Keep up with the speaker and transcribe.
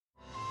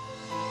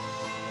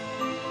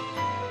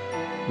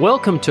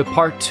Welcome to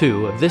part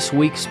 2 of this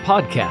week's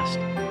podcast.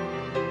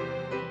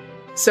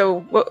 So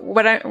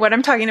what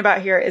I'm talking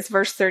about here is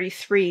verse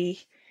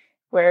 33,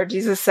 where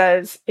Jesus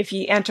says, "If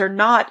ye enter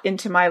not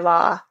into my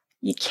law,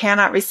 ye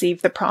cannot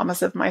receive the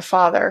promise of my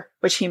Father,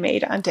 which he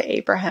made unto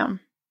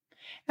Abraham."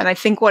 And I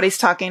think what he's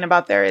talking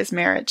about there is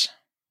marriage.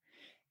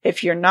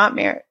 If you're not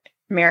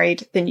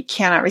married, then you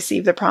cannot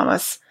receive the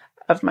promise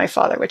of my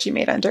Father, which he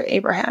made unto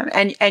Abraham.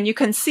 And you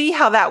can see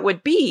how that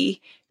would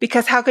be,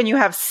 because how can you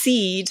have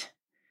seed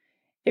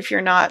if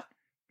you're not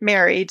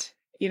married,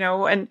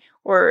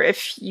 or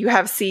if you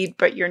have seed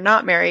but you're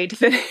not married,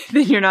 then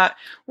you're not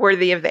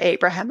worthy of the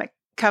Abrahamic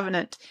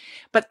covenant.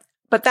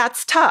 But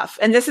that's tough.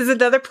 And this is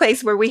another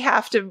place where we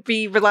have to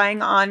be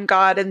relying on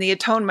God and the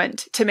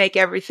atonement to make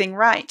everything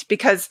right,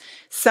 because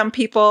some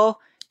people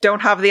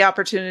don't have the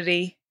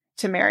opportunity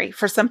to marry.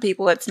 For some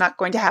people, it's not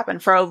going to happen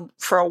for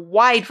a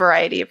wide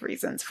variety of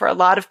reasons. For a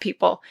lot of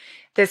people,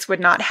 this would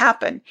not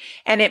happen.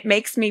 And it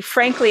makes me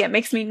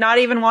not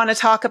even want to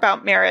talk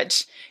about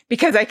marriage,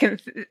 because I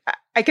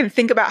can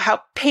think about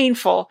how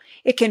painful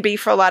it can be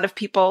for a lot of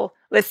people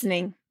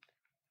listening.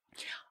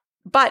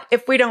 But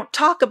if we don't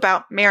talk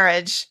about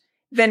marriage,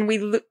 then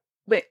we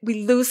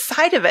lose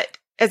sight of it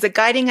as a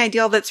guiding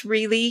ideal that's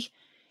really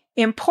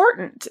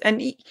important.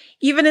 And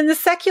even in the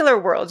secular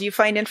world, you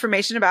find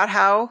information about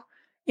how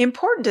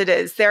important it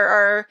is. There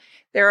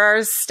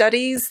are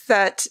studies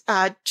that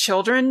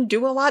children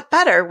do a lot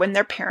better when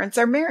their parents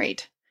are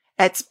married.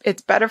 It's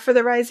better for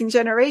the rising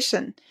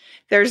generation.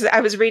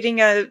 I was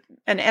reading an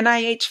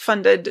NIH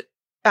funded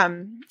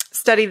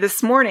study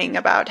this morning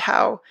about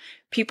how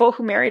people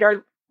who married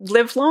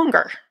live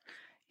longer.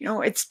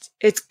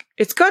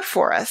 It's good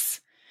for us.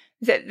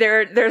 That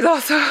there's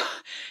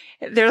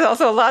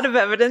also a lot of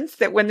evidence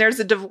that when there's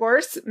a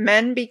divorce,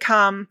 men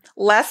become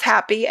less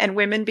happy and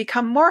women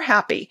become more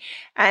happy.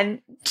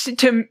 And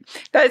to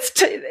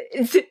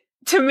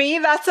me,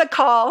 that's a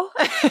call.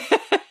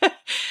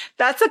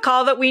 That's a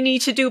call that we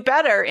need to do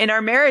better in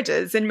our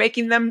marriages, in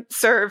making them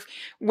serve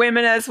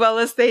women as well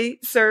as they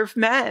serve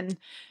men.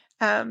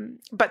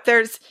 But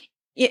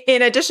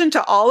in addition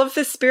to all of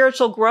the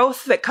spiritual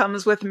growth that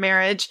comes with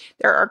marriage,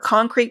 there are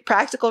concrete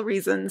practical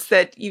reasons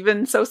that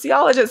even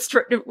sociologists,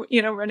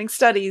 running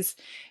studies,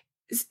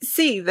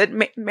 see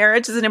that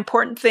marriage is an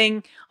important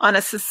thing on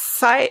a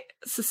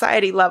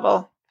society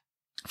level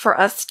for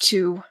us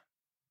to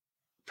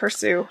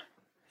pursue.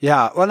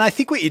 Yeah. Well, and I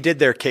think what you did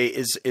there, Kate,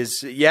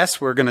 is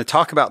yes, we're going to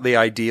talk about the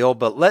ideal,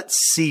 but let's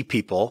see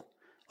people.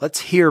 Let's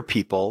hear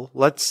people.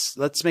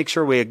 Let's make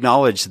sure we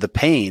acknowledge the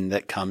pain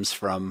that comes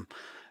from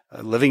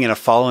living in a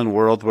fallen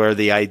world where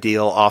the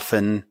ideal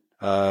often,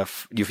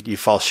 you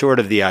fall short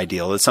of the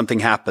ideal, that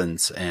something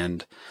happens.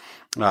 And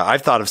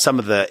I've thought of some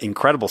of the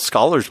incredible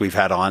scholars we've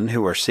had on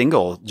who are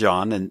single,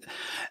 John, and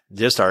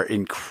just are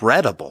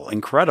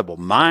incredible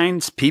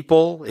minds,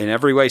 people in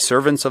every way,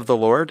 servants of the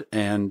Lord.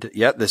 And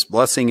yet this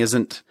blessing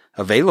isn't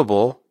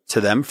available to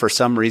them for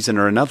some reason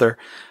or another.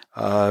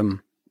 I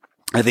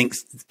think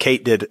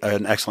Kate did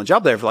an excellent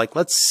job there of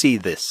let's see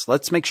this.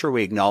 Let's make sure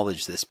we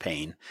acknowledge this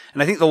pain.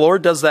 And I think the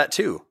Lord does that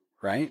too,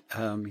 right?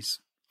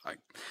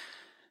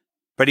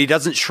 But he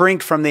doesn't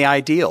shrink from the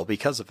ideal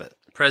because of it.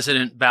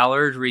 President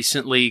Ballard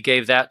recently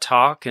gave that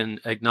talk and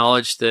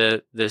acknowledged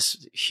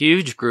this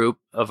huge group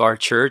of our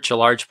church, a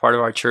large part of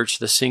our church,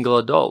 the single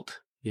adult,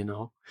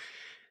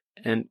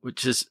 and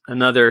which is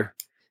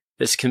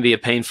this can be a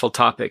painful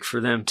topic for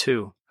them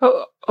too.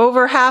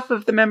 Over half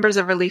of the members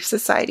of Relief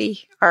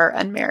Society are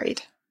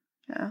unmarried.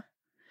 Yeah.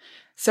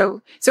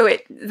 So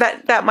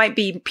that might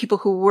be people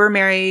who were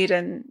married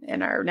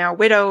and are now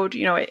widowed,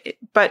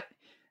 but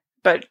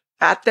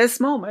at this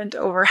moment,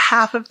 over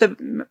half of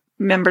the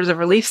members of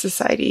Relief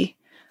Society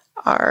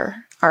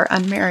are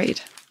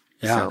unmarried.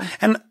 Yeah. So.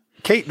 And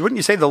Kate, wouldn't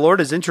you say the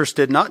Lord is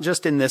interested not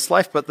just in this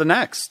life, but the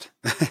next?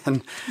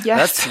 And yes.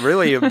 That's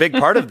really a big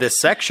part of this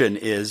section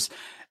is,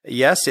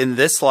 yes, in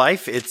this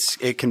life,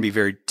 it can be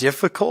very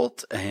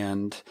difficult,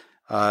 and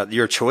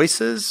your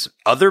choices,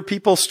 other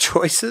people's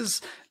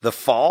choices, the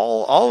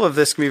fall, all of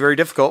this can be very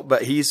difficult,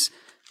 but he's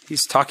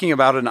talking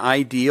about an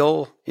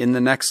ideal in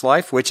the next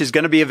life, which is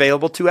going to be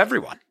available to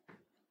everyone.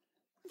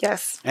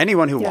 Yes.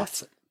 Anyone who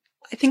wants it.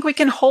 I think we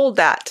can hold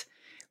that.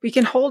 We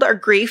can hold our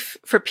grief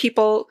for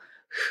people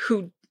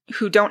who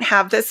don't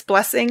have this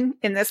blessing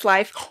in this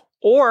life,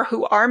 or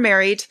who are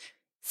married,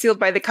 sealed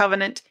by the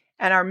covenant,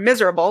 and are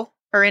miserable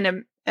or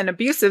in an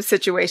abusive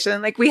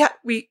situation.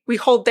 We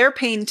hold their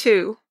pain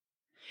too.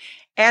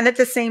 And at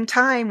the same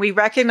time, we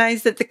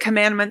recognize that the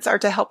commandments are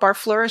to help our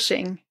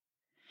flourishing.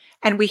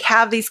 And we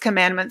have these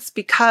commandments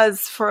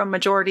because for a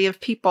majority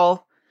of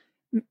people,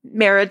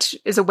 marriage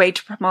is a way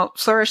to promote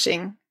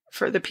flourishing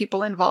for the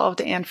people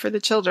involved and for the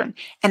children.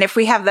 And if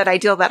we have that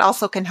ideal, that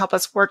also can help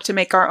us work to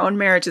make our own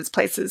marriages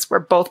places where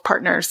both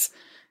partners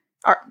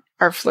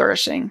are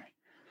flourishing.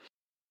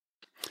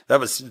 That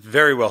was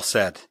very well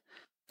said.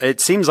 It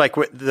seems like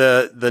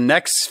the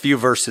next few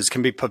verses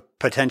can be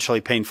potentially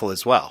painful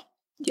as well.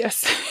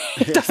 Yes,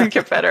 it doesn't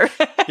get better.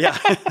 Yeah.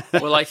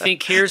 Well, I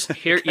think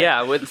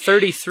with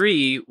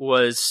 33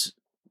 was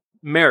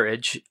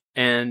marriage.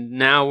 And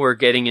now we're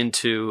getting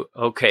into,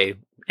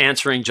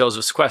 answering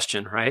Joseph's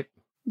question, right?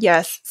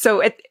 Yes.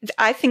 So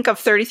I think of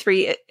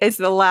 33 as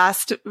the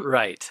last,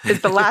 right?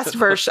 Is the last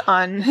verse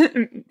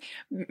on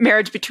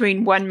marriage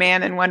between one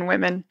man and one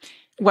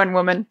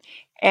woman.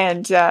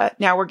 And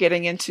now we're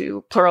getting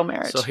into plural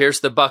marriage. So here's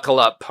the buckle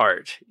up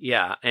part.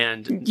 Yeah.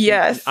 And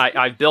yes,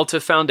 I built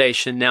a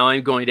foundation. Now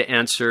I'm going to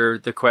answer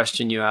the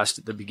question you asked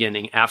at the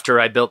beginning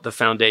after I built the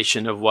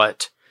foundation of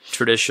what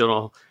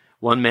traditional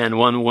one man,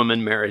 one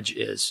woman marriage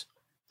is.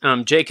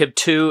 Jacob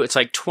 2, it's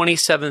like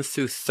 27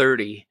 through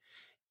 30.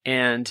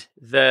 And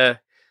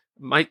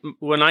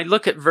when I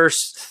look at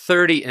verse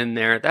 30 in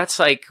there, that's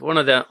like one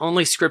of the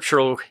only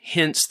scriptural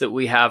hints that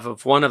we have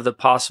of one of the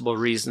possible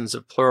reasons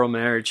of plural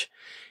marriage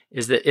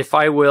is that if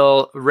I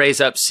will raise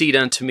up seed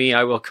unto me,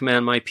 I will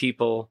command my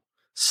people,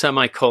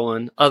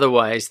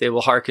 otherwise they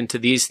will hearken to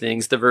these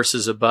things, the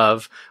verses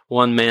above,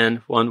 one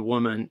man, one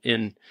woman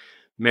in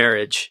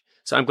marriage.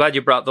 So I'm glad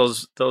you brought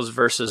those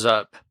verses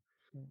up.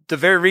 The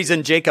very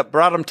reason Jacob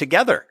brought them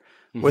together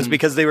was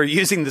because they were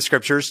using the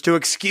scriptures to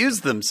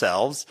excuse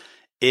themselves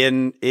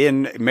in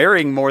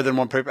marrying more than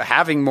one person,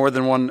 having more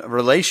than one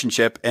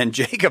relationship. And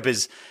Jacob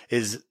is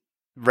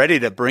ready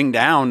to bring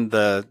down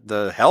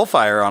the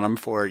hellfire on him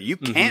for, you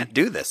can't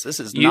do this. This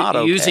is not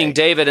okay. Using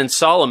David and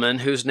Solomon,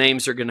 whose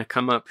names are going to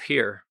come up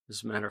here,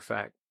 as a matter of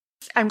fact.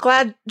 I'm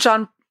glad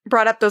John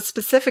brought up those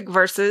specific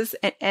verses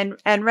and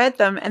read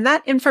them. And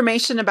that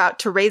information about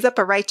to raise up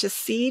a righteous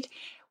seed,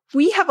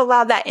 we have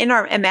allowed that in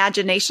our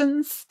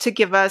imaginations to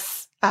give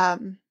us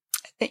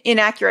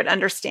inaccurate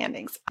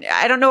understandings.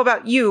 I don't know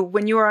about you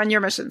when you were on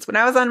your missions. When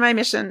I was on my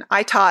mission,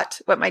 I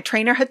taught what my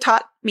trainer had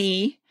taught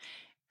me,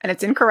 and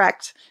it's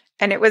incorrect.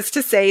 And it was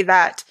to say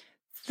that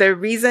the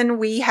reason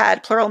we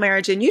had plural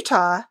marriage in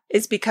Utah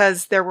is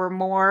because there were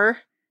more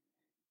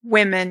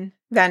women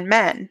than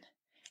men.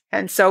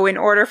 And so in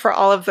order for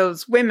all of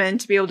those women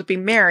to be able to be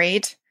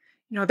married,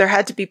 there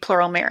had to be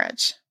plural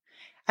marriage.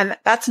 And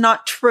that's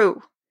not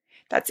true.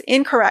 That's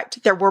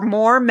incorrect. There were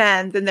more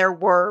men than there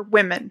were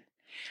women.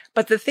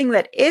 But the thing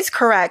that is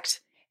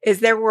correct is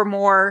there were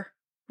more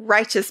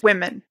righteous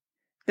women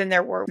than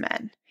there were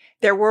men.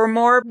 There were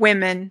more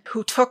women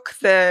who took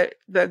the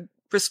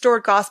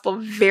restored gospel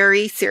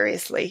very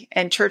seriously,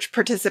 and church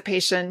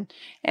participation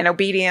and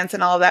obedience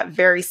and all of that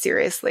very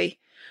seriously.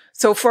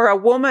 So for a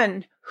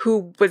woman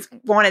who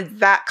wanted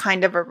that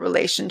kind of a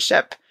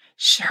relationship,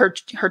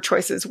 her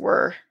choices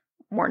were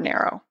more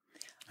narrow.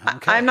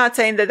 Okay. I'm not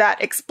saying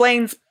that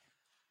explains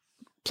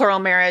plural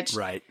marriage.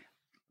 Right.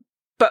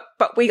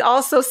 But we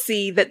also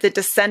see that the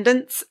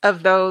descendants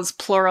of those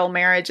plural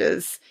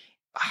marriages,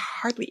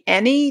 hardly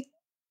any,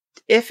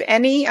 if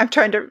any, I'm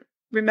trying to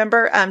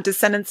remember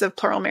descendants of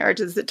plural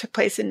marriages that took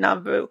place in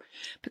Nauvoo.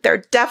 But there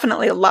are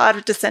definitely a lot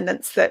of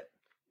descendants that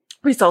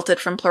resulted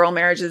from plural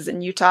marriages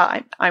in Utah.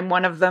 I'm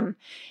one of them.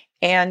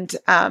 And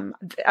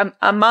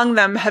among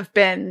them have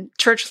been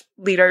church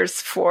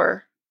leaders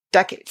for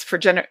decades, for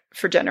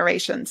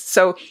generations.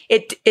 So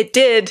it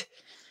did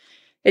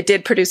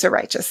produce a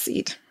righteous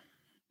seed.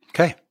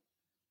 Okay.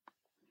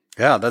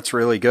 Yeah, that's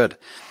really good.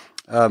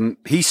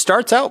 He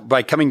starts out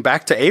by coming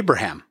back to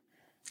Abraham.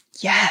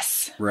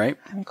 Yes. Right.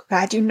 I'm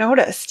glad you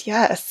noticed.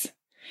 Yes.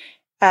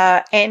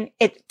 And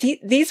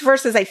these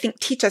verses, I think,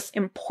 teach us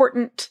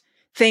important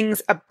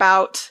things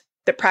about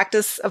the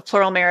practice of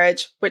plural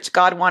marriage, which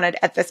God wanted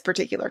at this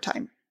particular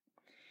time.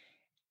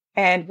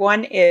 And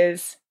one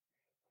is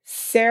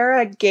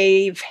Sarah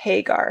gave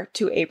Hagar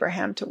to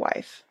Abraham to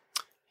wife.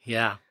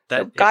 Yeah.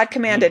 So God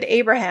commanded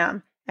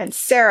Abraham, and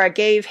Sarah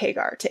gave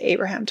Hagar to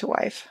Abraham to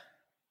wife.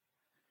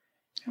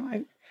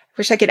 I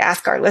wish I could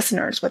ask our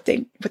listeners what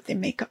they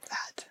make of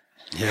that.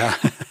 Yeah.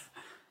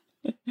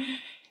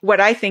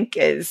 What I think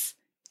is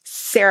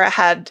Sarah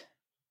had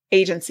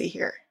agency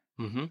here,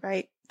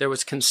 right? There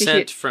was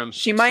consent from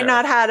She might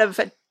not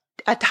have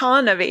a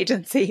ton of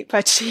agency,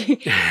 but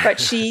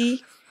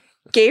she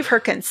gave her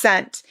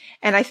consent.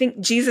 And I think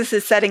Jesus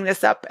is setting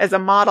this up as a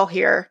model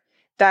here,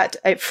 that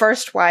a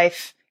first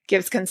wife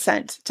gives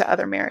consent to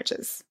other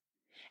marriages.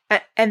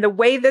 And the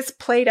way this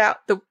played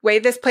out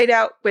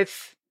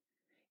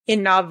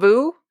in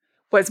Nauvoo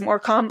was more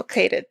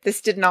complicated. This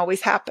didn't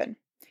always happen.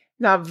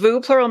 Nauvoo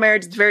plural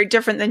marriage is very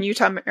different than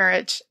Utah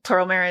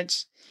plural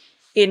marriage.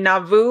 In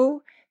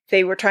Nauvoo,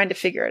 they were trying to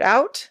figure it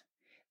out.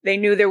 They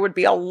knew there would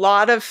be a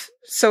lot of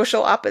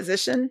social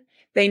opposition.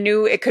 They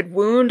knew it could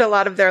wound a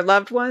lot of their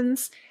loved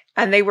ones,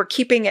 and they were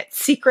keeping it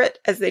secret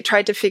as they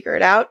tried to figure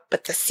it out,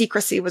 but the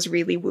secrecy was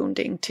really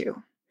wounding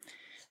too.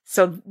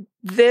 So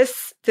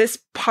this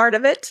part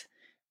of it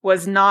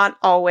was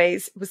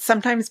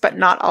sometimes, but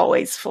not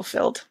always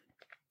fulfilled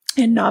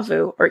in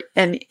Nauvoo,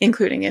 and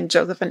including in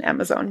Joseph and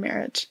Emma's own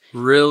marriage.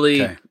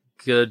 Really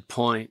good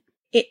point.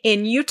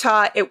 In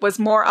Utah, it was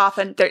more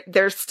often,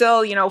 there's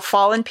still,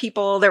 fallen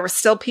people. There were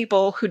still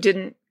people who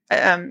didn't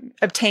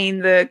obtain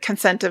the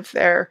consent of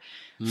their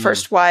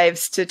first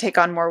wives to take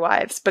on more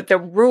wives. But the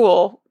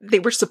rule, they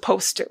were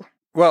supposed to.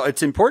 Well,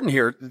 it's important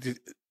here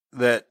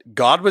that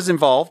God was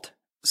involved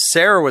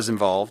Sarah was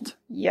involved.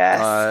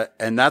 Yes.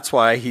 And that's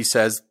why he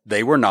says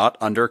they were not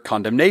under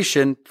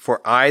condemnation,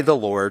 for I, the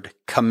Lord,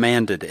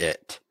 commanded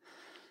it.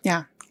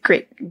 Yeah.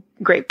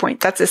 Great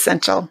point. That's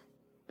essential.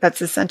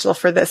 That's essential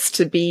for this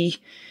to be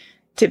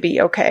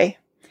okay.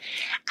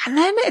 And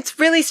then it's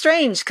really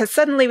strange because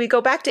suddenly we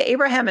go back to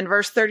Abraham in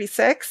verse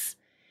 36,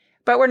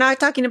 but we're not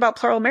talking about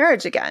plural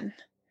marriage again.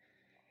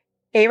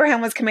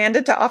 Abraham was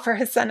commanded to offer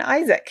his son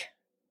Isaac.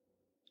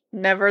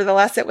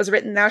 Nevertheless, it was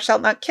written, "Thou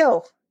shalt not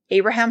kill."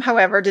 Abraham,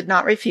 however, did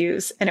not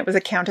refuse, and it was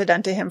accounted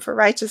unto him for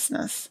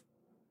righteousness.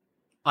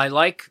 I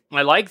like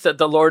that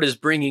the Lord is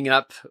bringing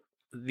up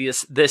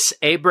this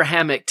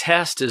Abrahamic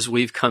test, as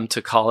we've come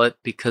to call it,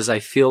 because I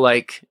feel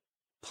like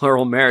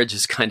plural marriage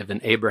is kind of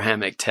an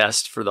Abrahamic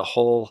test for the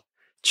whole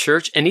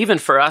church, and even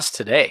for us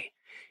today.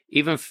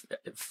 Even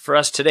for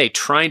us today,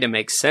 trying to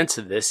make sense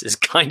of this is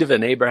kind of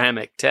an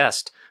Abrahamic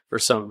test for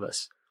some of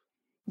us.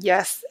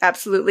 Yes,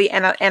 absolutely.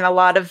 And a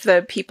lot of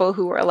the people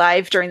who were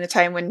alive during the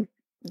time when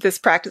this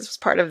practice was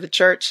part of the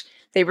church,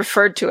 they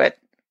referred to it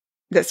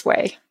this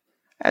way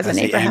as an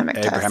Abrahamic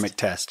test. Abrahamic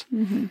test.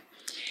 Mm-hmm.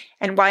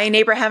 And why an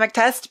Abrahamic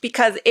test?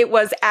 Because it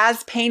was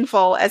as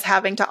painful as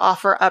having to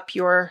offer up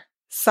your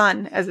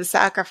son as a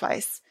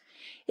sacrifice.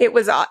 It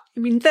was,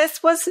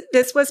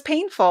 this was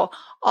painful.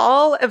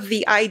 All of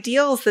the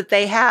ideals that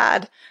they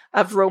had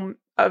of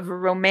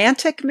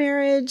romantic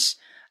marriage,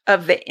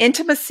 of the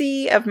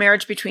intimacy of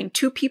marriage between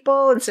two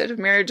people instead of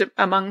marriage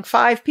among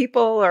five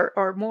people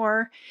or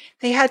more.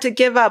 They had to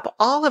give up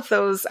all of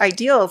those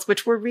ideals,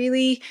 which were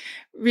really,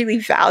 really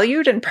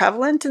valued and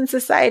prevalent in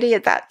society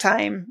at that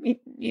time.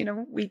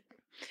 We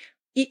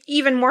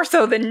even more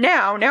so than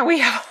now. Now we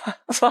have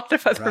a lot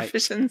of other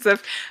visions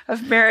of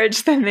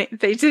marriage than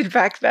they did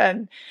back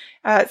then.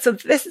 So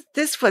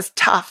this was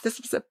tough. This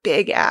was a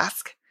big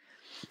ask.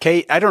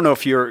 Kate, I don't know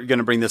if you're going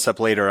to bring this up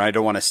later. I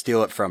don't want to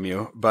steal it from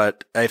you,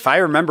 but if I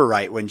remember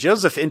right, when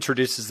Joseph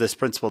introduces this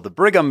principle to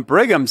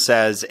Brigham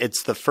says,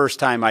 "It's the first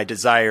time I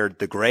desired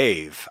the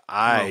grave."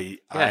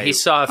 He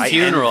saw a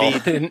funeral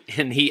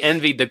and he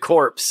envied the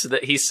corpse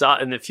that he saw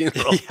in the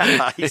funeral.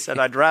 Yeah, he said,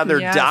 "I'd rather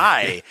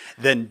die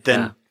than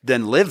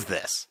live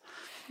this."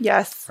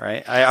 Yes.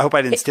 Right. I hope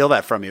I didn't steal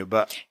that from you,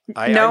 but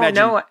I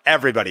imagine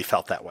everybody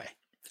felt that way.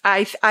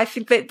 I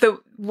think that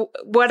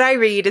what I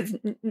read is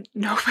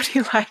nobody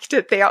liked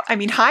it.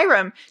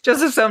 Hiram,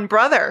 Joseph's own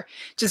brother,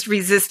 just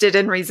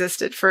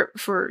resisted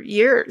for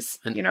years.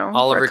 And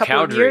Oliver for a couple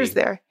Cowdery, of years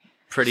there,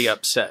 pretty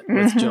upset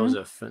with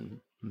Joseph, and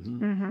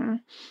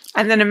and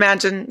then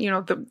imagine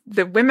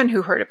the women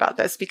who heard about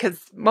this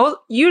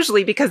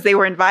usually because they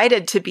were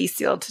invited to be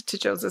sealed to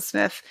Joseph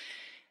Smith,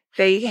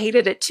 they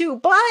hated it too,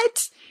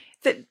 but.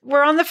 That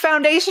we're on the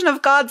foundation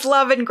of God's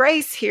love and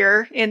grace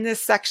here in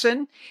this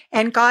section.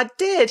 And God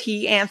did.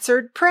 He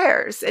answered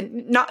prayers.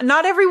 And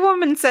not every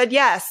woman said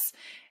yes.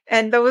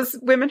 And those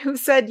women who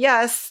said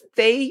yes,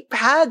 they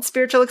had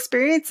spiritual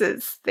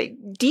experiences,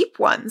 deep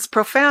ones,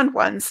 profound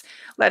ones,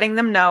 letting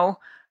them know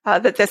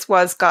that this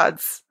was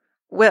God's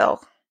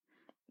will.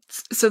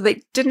 So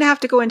they didn't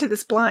have to go into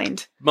this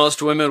blind.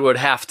 Most women would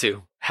have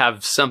to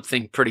have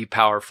something pretty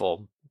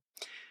powerful,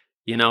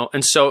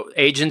 and so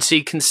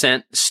agency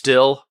consent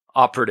still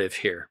operative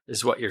here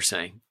is what you're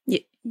saying.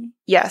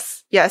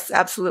 Yes,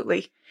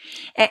 absolutely.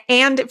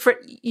 And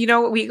for,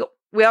 we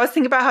always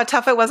think about how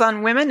tough it was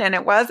on women, and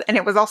it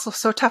was also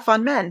so tough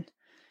on men.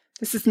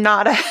 This is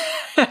not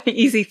an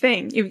easy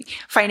thing,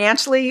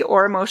 financially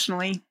or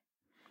emotionally.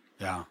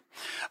 Yeah.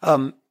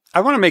 I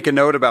want to make a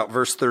note about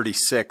verse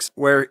 36,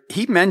 where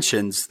he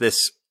mentions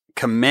this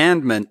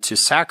commandment to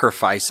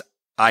sacrifice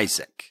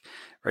Isaac,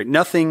 right?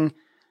 Nothing,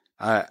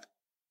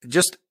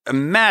 just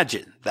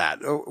imagine that.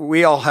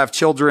 We all have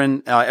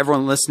children.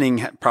 Everyone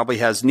listening probably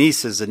has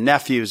nieces and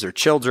nephews or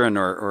children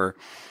or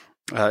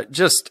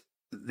just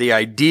the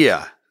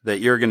idea that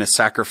you're going to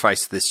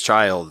sacrifice this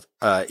child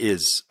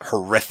is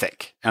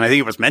horrific. And I think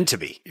it was meant to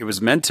be. It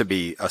was meant to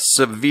be a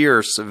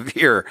severe,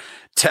 severe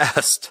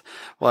test.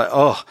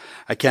 Well,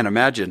 I can't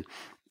imagine.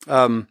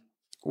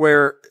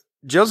 Where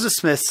Joseph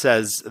Smith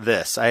says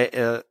this,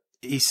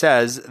 he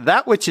says,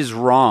 "That which is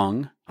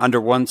wrong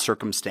under one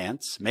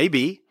circumstance may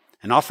be,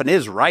 and often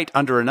is, right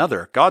under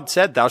another. God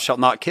said, 'Thou shalt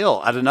not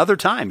kill.' At another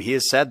time, he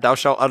has said, 'Thou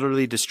shalt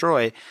utterly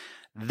destroy.'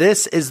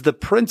 This is the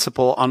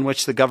principle on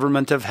which the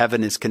government of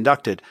heaven is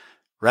conducted.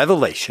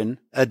 Revelation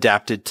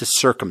adapted to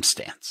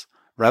circumstance.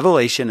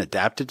 Revelation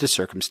adapted to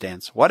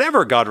circumstance.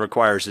 Whatever God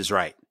requires is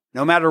right,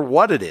 no matter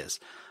what it is,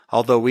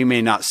 although we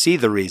may not see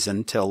the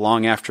reason till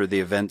long after the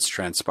events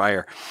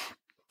transpire."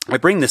 I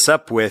bring this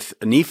up with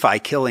Nephi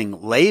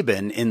killing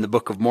Laban in the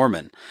Book of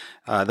Mormon,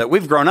 that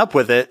we've grown up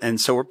with it, and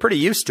so we're pretty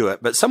used to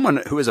it. But someone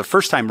who is a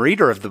first-time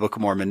reader of the Book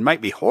of Mormon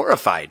might be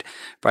horrified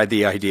by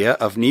the idea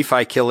of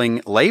Nephi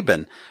killing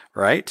Laban,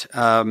 right?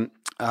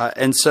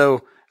 And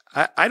so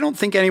I don't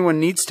think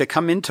anyone needs to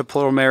come into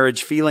plural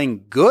marriage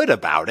feeling good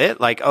about it,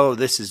 like, oh,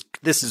 this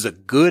is a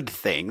good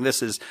thing.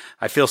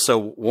 I feel so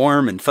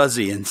warm and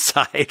fuzzy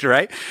inside,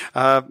 right?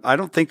 I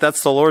don't think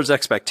that's the Lord's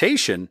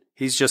expectation.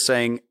 He's just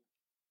saying,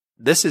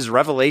 this is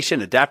revelation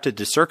adapted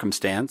to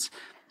circumstance.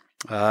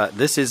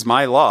 This is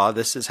my law.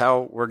 This is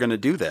how we're going to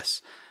do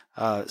this.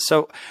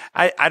 So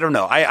I don't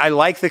know. I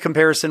like the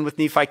comparison with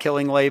Nephi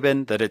killing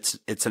Laban, that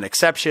it's an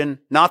exception,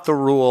 not the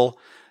rule,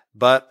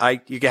 but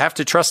you have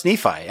to trust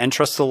Nephi and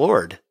trust the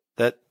Lord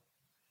that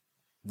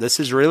this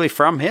is really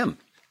from him.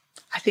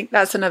 I think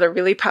that's another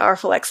really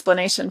powerful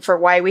explanation for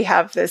why we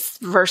have this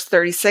verse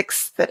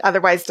 36 that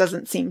otherwise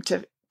doesn't seem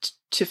to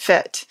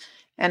fit.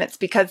 And it's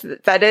because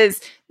that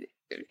is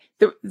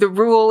the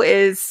rule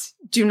is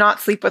do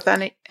not sleep with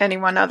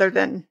anyone other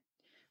than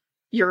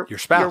your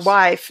spouse, your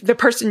wife, the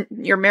person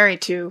you're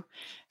married to.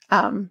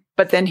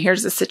 But then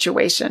here's a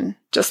situation,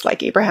 just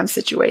like Abraham's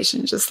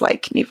situation, just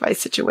like Nephi's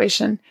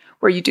situation,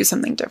 where you do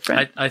something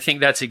different. I think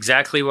that's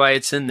exactly why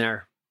it's in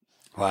there.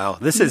 Wow,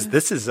 this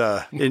is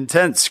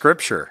intense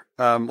scripture.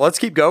 Let's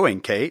keep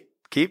going, Kate.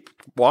 Keep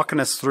walking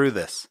us through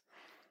this.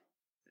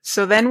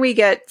 So then we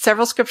get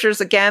several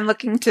scriptures again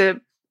looking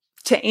to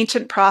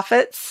ancient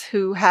prophets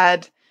who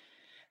had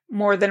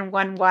more than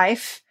one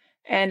wife,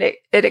 and it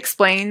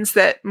explains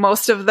that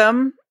most of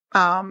them,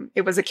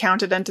 it was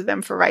accounted unto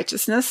them for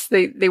righteousness.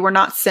 They were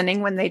not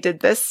sinning when they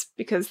did this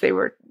because they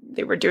were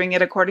doing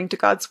it according to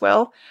God's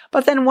will.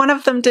 But then one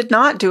of them did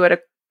not do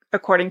it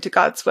according to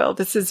God's will.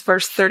 This is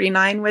verse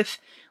 39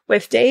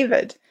 with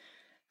David.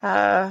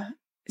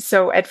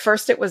 So at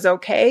first it was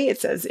okay.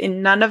 It says,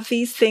 in none of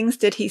these things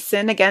did he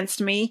sin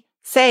against me,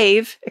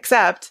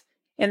 except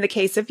in the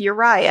case of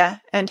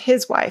Uriah and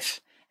his wife.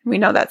 We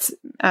know that's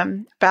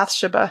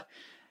Bathsheba.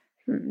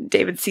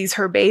 David sees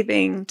her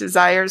bathing,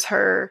 desires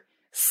her,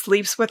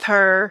 sleeps with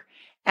her,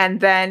 and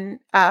then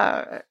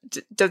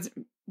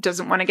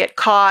doesn't want to get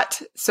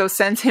caught, so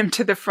sends him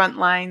to the front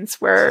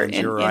lines where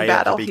in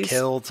battle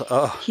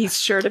he's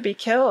sure to be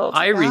killed.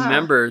 I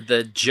remember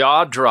the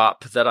jaw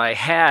drop that I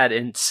had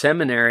in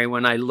seminary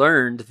when I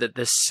learned that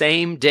the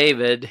same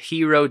David,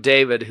 hero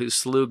David who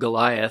slew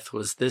Goliath,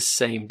 was this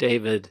same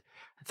David.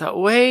 I thought,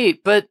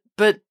 wait, but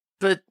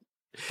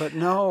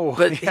no.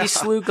 But he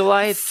slew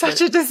Goliath.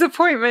 Such a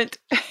disappointment.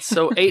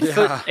 So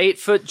 8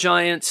 foot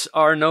giants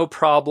are no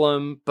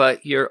problem,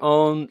 but your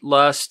own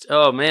lust.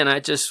 Oh man,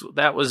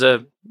 that was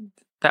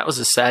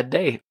a sad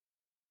day.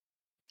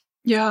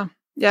 Yeah.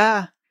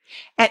 Yeah.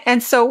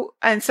 And so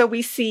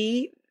we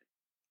see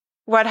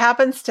what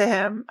happens to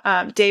him.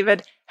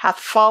 David hath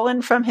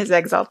fallen from his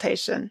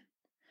exaltation.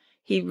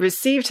 He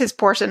received his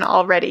portion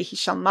already. He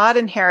shall not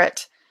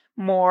inherit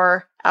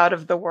more out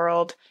of the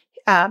world.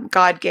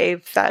 God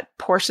gave that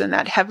portion,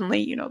 that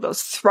heavenly,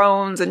 those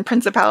thrones and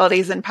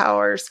principalities and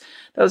powers,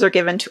 those are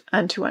given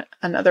unto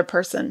another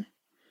person.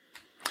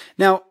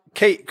 Now,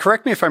 Kate,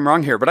 correct me if I'm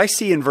wrong here, but I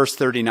see in verse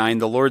 39,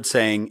 the Lord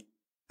saying,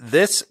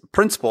 this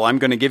principle I'm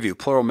going to give you,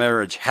 plural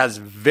marriage, has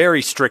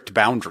very strict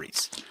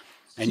boundaries.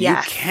 And you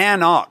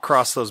cannot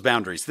cross those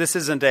boundaries. This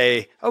isn't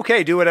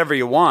okay, do whatever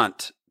you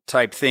want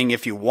type thing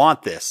if you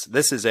want this.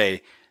 This is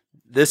a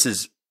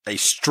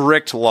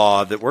strict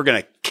law that we're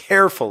going to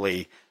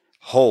carefully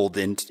hold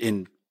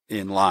in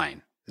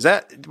line.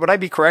 Would I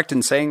be correct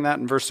in saying that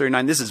in verse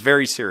 39? This is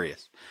very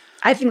serious.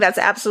 I think that's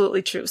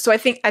absolutely true. So I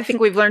think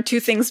we've learned two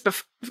things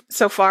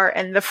so far.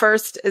 And the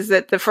first is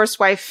that the first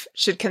wife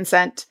should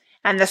consent.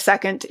 And the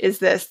second is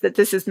that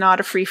this is not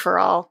a free for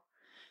all.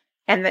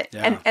 And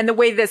the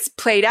way this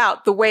played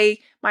out, the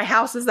way my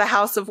house is a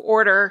house of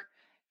order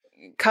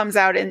comes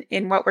out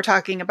in what we're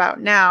talking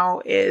about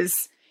now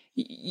is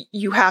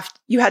you had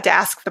to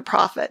ask the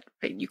prophet,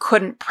 right? You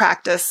couldn't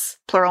practice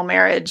plural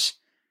marriage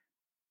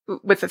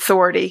with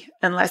authority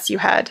unless you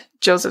had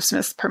Joseph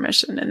Smith's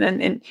permission, and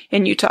then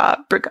in Utah,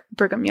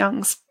 Brigham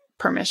Young's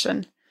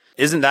permission.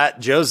 Isn't that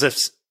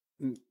Joseph's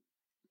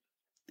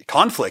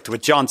conflict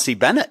with John C.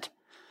 Bennett?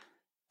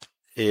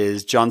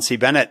 Is John C.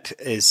 Bennett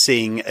is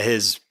seeing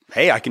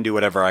hey, I can do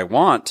whatever I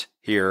want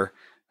here,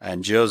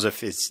 and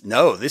Joseph is,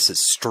 no, this is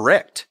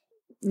strict.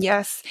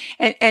 Yes.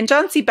 And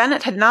John C.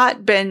 Bennett had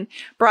not been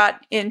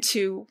brought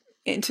into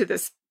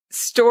this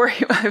story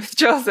with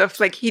Joseph.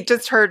 Like, he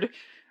just heard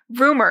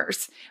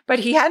rumors, but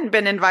he hadn't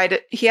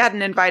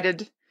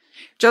invited,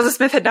 Joseph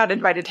Smith had not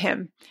invited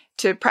him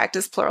to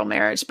practice plural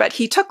marriage, but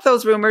he took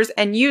those rumors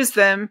and used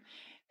them.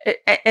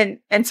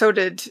 And so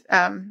did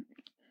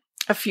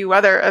a few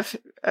other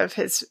of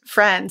his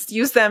friends,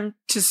 used them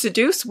to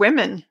seduce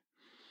women,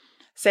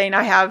 saying,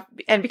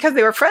 and because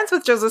they were friends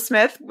with Joseph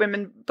Smith,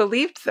 women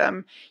believed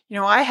them.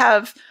 I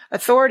have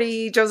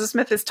authority. Joseph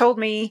Smith has told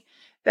me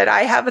that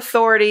I have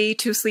authority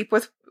to sleep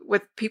with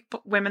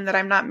women that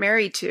I'm not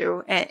married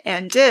to,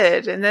 and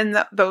did. And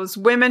then those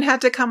women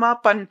had to come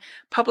up on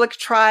public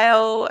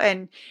trial.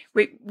 And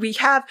we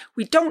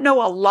don't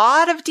know a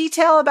lot of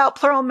detail about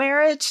plural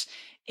marriage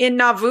in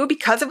Nauvoo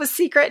because it was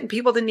secret and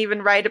people didn't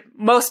even write.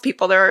 Most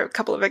people, there are a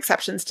couple of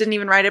exceptions, didn't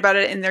even write about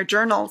it in their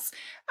journals.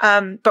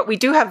 But we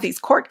do have these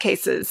court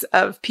cases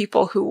of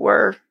people who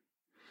were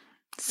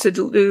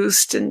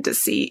seduced and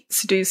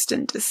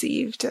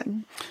deceived.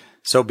 And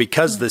so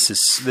because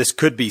this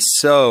could be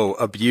so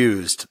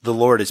abused, the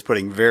Lord is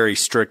putting very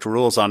strict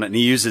rules on it, and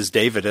he uses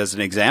David as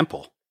an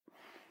example.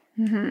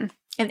 Mm-hmm.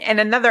 And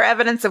another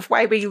evidence of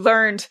why we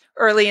learned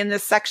early in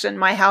this section,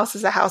 my house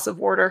is a house of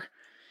order.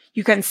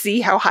 you can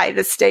see how high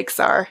the stakes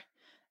are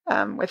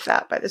with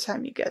that by the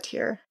time you get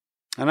here.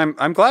 And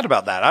I'm glad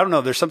about that. I don't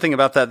know. There's something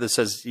about that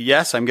says,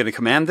 yes, I'm going to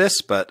command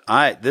this, but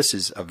this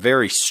is a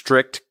very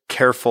strict,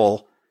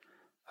 careful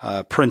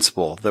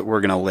principle that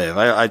we're going to live.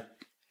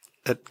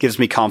 That gives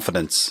me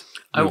confidence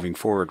moving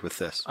forward with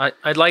this.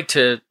 I'd like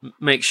to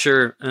make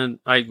sure, and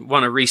I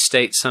want to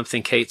restate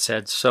something Kate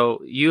said.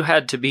 So you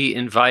had to be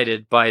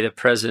invited by the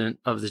president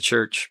of the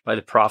church, by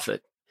the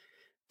prophet,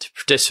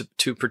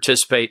 to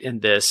participate in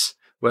this,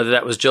 whether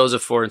that was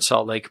Joseph or in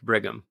Salt Lake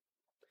Brigham.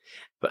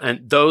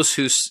 But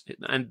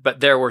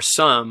there were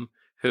some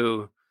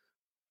who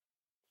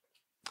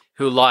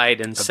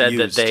lied and said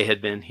that they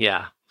had been,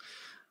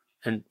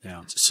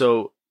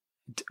 So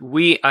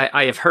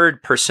I have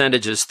heard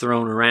percentages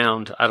thrown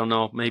around. I don't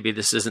know, maybe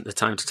this isn't the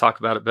time to talk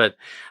about it, but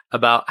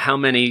about how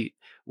many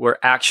were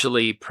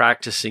actually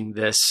practicing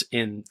this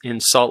in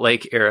Salt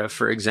Lake era,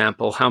 for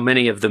example. How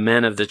many of the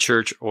men of the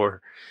church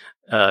were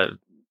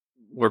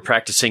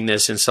practicing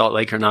this in Salt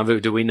Lake or Nauvoo?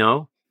 Do we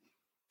know?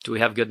 Do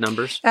we have good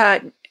numbers?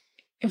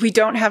 We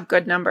don't have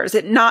good numbers.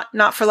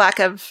 Not for lack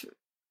of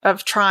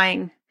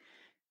trying,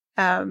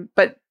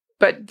 but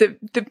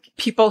the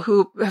people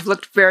who have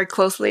looked very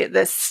closely at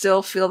this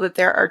still feel that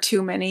there are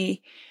too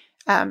many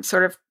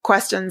sort of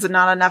questions and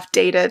not enough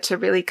data to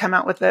really come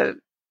out with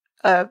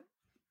a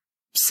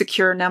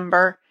secure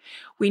number.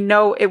 We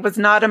know it was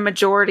not a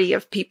majority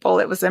of people;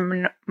 it was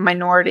a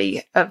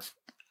minority of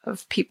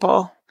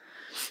people,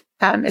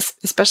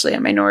 especially a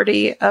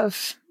minority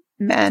of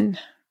men.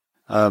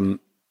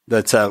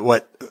 That's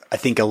what I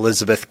think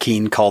Elizabeth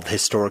Keene called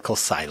historical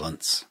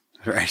silence.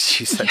 Right?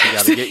 She said you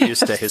got to get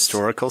used to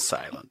historical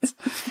silence.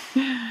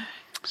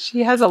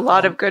 She has a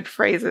lot of good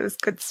phrases,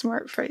 good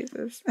smart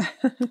phrases.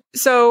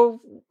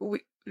 So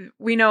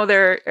we know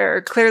there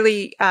are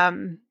clearly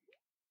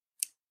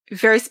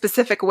very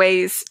specific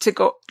ways to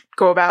go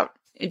about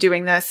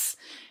doing this.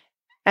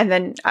 And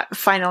then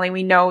finally,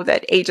 we know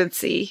that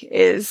agency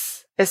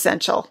is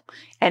essential.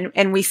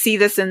 And we see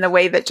this in the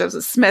way that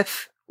Joseph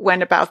Smith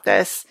went about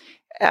this.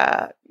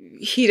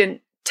 He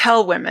didn't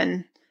tell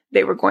women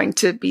they were going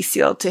to be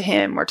sealed to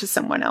him or to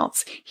someone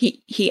else.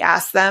 He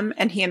asked them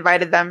and he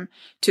invited them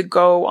to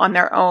go on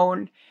their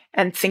own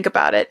and think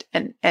about it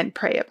and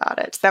pray about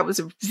it. That was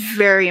a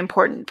very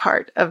important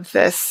part of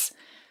this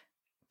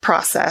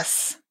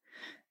process.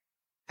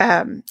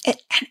 And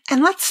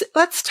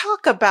let's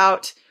talk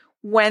about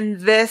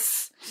when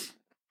this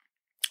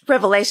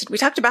revelation, we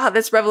talked about how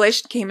this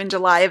revelation came in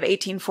July of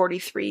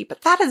 1843,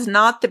 but that is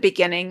not the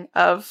beginning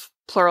of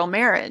plural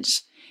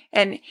marriage.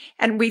 And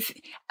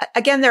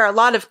again, there are a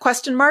lot of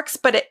question marks,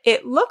 but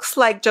it looks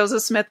like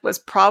Joseph Smith was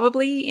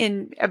probably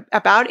in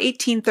about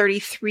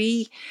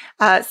 1833,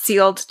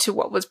 sealed to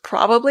what was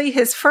probably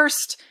his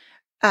first,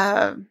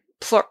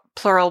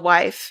 plural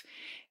wife.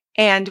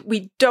 And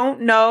we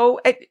don't know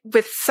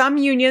with some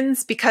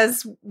unions,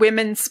 because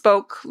women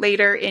spoke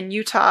later in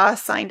Utah,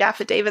 signed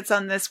affidavits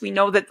on this. We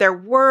know that there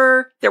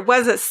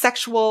was a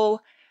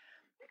sexual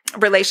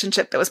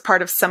relationship that was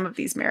part of some of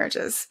these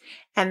marriages.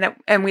 And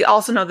we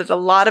also know that a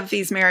lot of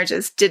these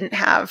marriages didn't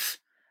have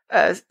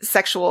a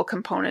sexual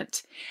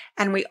component.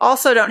 And we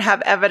also don't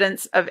have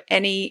evidence of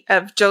any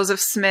of Joseph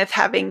Smith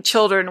having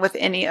children with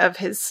any of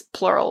his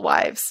plural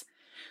wives.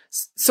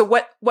 So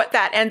what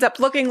that ends up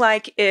looking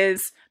like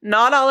is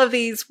not all of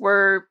these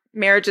were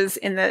marriages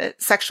in the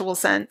sexual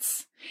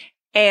sense.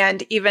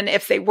 And even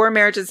if they were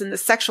marriages in the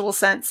sexual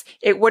sense,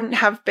 it wouldn't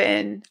have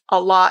been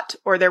a lot,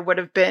 or there would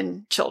have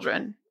been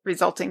children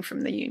resulting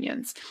from the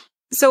unions.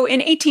 So in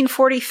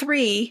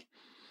 1843,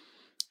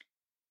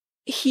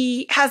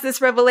 he has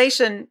this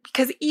revelation,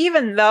 because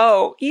even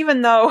though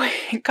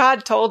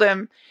God told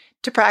him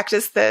to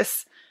practice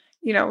this,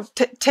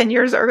 10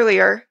 years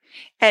earlier,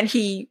 and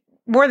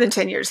more than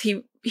 10 years,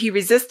 he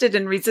resisted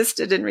and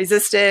resisted and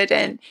resisted.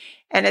 And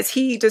as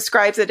he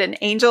describes it, an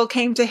angel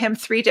came to him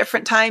 3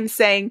 different times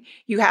saying,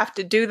 you have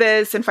to do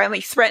this, and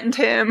finally threatened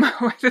him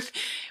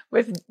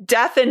with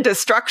death and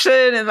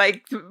destruction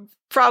and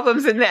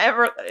problems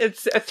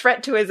it's a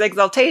threat to his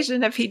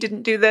exaltation if he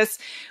didn't do this.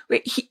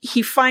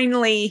 He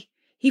finally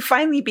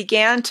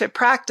began to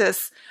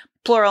practice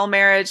plural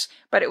marriage,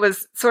 but it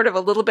was sort of a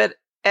little bit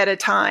at a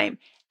time.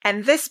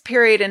 And this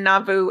period in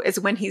Nauvoo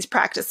is when he's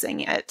practicing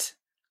it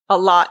a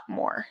lot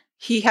more.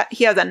 He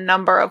has a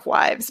number of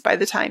wives by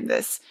the time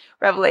this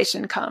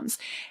revelation comes.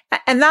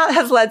 And that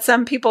has led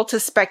some people to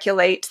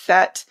speculate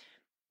that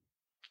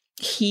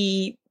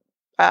he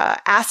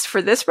asked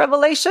for this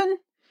revelation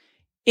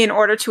in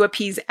order to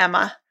appease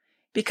Emma,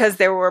 because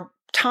there were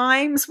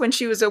times when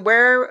she was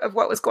aware of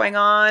what was going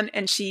on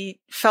and she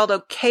felt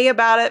okay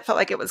about it, felt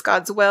like it was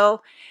God's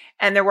will.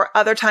 And there were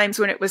other times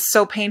when it was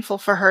so painful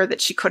for her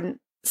that she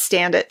couldn't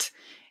stand it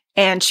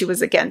and she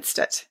was against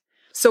it.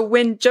 So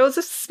when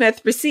Joseph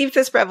Smith received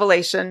this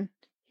revelation,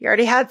 he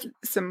already had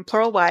some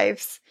plural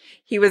wives.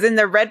 He was in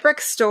the Red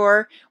Brick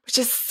Store, which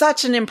is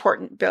such an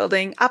important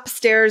building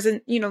upstairs.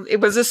 And,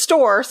 it was a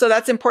store. So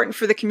that's important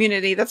for the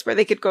community. That's where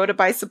they could go to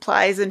buy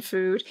supplies and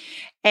food.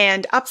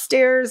 And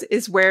upstairs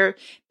is where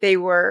they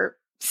were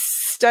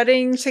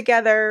studying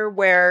together,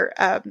 where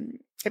I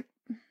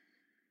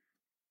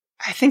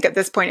think at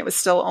this point it was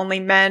still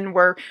only men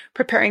were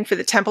preparing for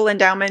the temple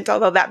endowment,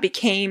 although that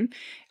became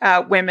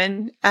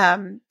women.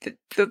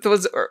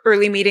 Those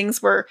early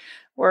meetings were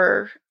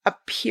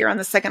up here on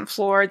the second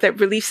floor. The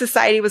Relief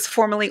Society was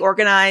formally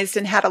organized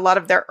and had a lot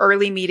of their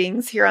early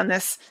meetings here on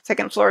this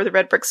second floor of the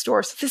Red Brick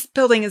Store. So this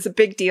building is a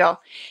big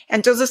deal.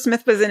 And Joseph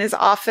Smith was in his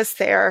office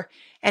there.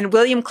 And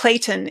William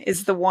Clayton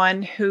is the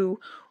one who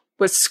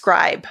was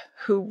scribe,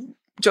 who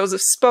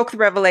Joseph spoke the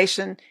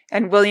revelation,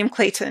 and William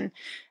Clayton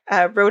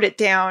wrote it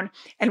down.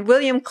 And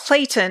William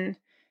Clayton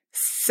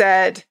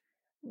said,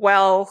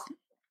 well,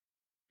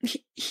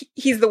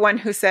 he's the one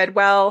who said,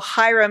 well,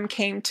 Hiram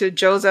came to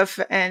Joseph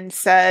and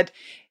said,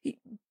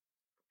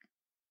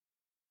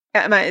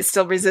 Emma is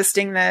still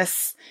resisting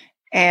this.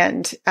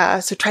 And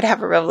so try to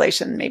have a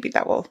revelation. Maybe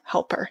that will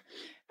help her.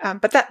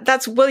 But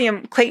that's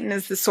William Clayton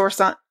is the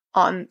source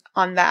on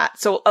that.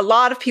 So a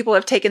lot of people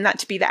have taken that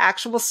to be the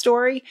actual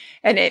story,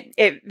 and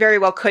it very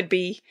well could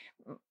be,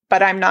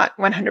 but I'm not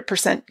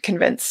 100%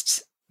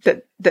 convinced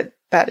that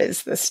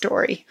is the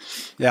story.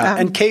 Yeah.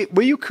 And Kate,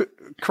 will you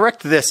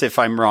correct this if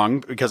I'm wrong?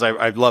 Because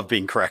I love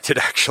being corrected,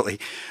 actually.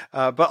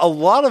 But a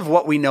lot of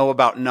what we know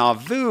about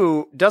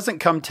Nauvoo doesn't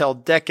come till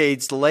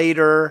decades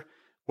later,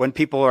 when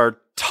people are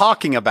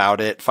talking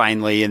about it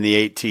finally in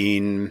the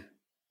 60s,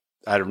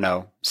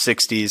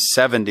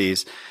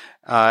 70s.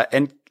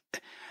 And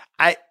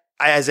I,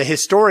 as a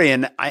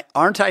historian,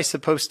 I'm not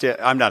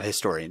a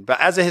historian,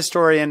 but as a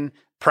historian,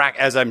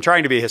 as I'm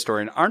trying to be a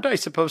historian, aren't I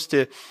supposed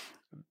to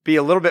be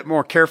a little bit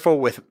more careful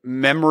with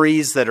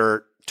memories that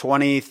are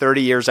 20,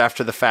 30 years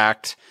after the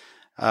fact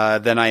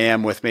than I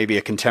am with maybe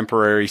a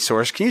contemporary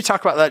source? Can you talk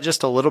about that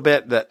just a little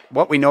bit, that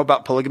what we know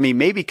about polygamy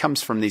maybe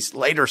comes from these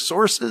later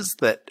sources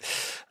that,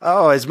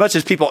 as much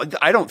as people,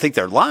 I don't think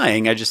they're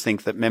lying. I just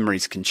think that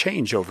memories can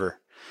change over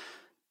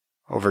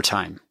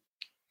time.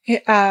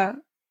 Yes,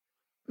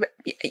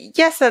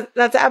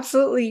 that's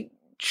absolutely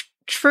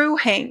true,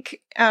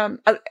 Hank.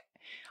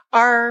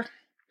 Our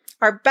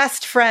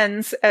best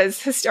friends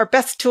our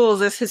best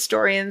tools as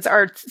historians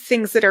are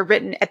things that are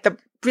written at the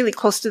really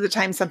close to the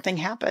time something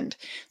happened.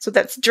 So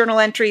that's journal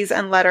entries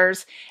and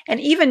letters,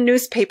 and even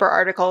newspaper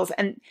articles.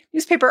 And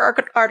newspaper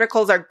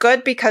articles are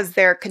good because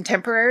they're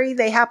contemporary.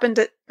 They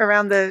happened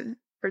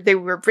they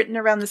were written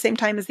around the same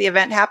time as the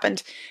event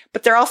happened,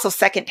 but they're also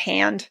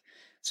secondhand.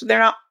 So they're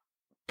not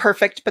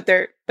perfect, but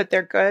they're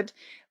good.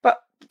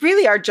 But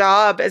really our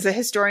job as a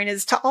historian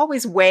is to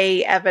always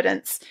weigh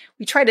evidence.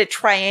 We try to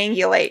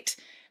triangulate.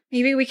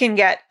 Maybe we can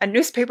get a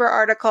newspaper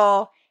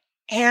article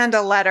and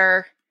a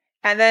letter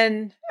and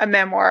then a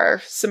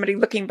memoir, somebody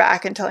looking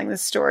back and telling the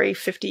story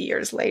 50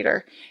 years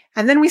later.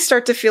 And then we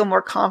start to feel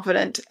more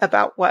confident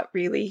about what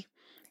really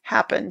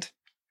happened.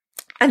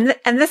 And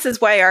this is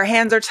why our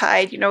hands are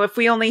tied. If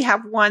we only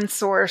have one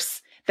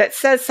source that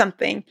says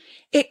something,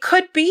 it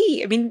could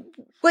be,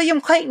 William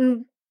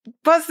Clayton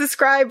was the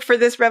scribe for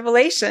this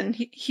revelation.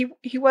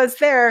 He was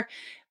there,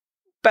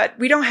 but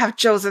we don't have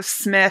Joseph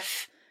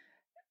Smith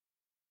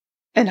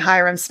and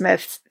Hiram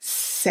Smith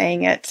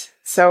saying it.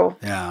 So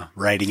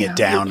writing it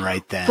down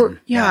right then.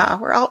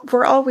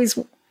 We're always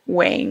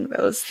weighing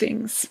those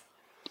things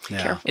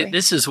carefully.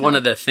 This is one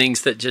of the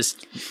things that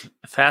just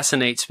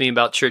fascinates me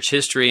about church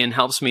history and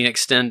helps me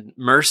extend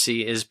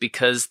mercy, is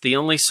because the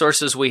only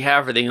sources we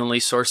have are the only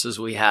sources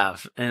we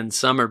have. And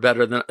some are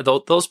better than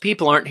those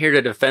people aren't here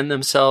to defend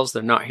themselves.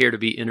 They're not here to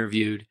be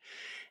interviewed.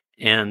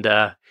 And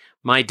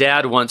my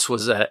dad once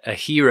was a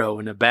hero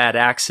in a bad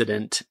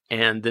accident,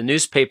 and the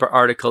newspaper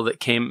article that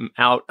came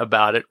out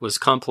about it was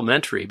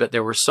complimentary, but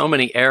there were so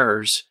many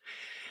errors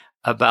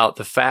about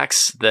the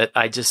facts that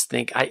I just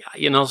think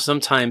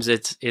sometimes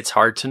it's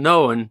hard to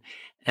know,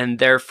 and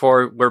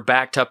therefore we're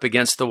backed up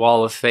against the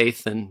wall of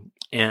faith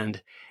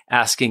and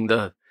asking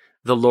the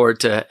Lord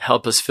to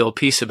help us feel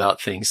peace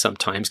about things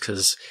sometimes,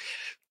 because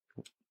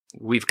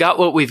we've got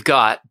what we've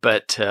got,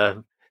 but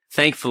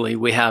thankfully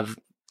we have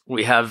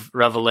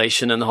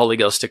revelation and the Holy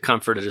Ghost to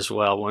comfort it as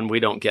well when we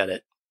don't get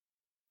it.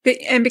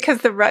 And because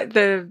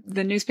the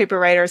newspaper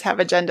writers have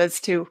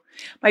agendas too.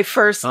 My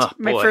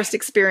first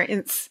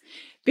experience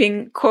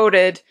being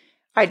quoted,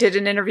 I did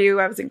an interview.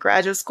 I was in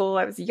graduate school.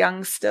 I was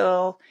young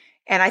still,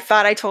 and I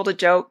thought I told a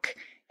joke.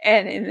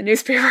 And in the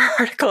newspaper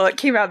article, it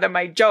came out that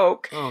my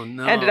joke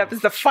ended up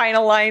as the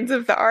final lines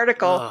of the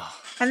article.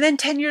 Oh. And then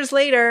 10 years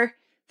later,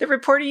 the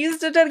reporter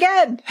used it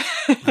again.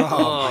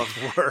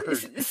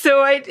 Word.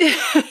 So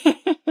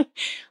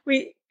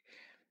we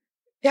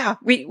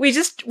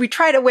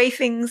try to weigh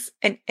things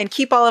and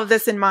keep all of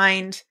this in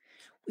mind.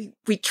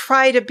 We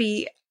try to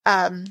be,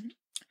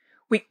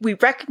 we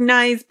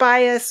recognize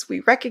bias,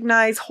 we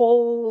recognize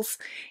holes,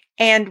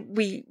 and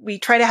we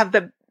try to have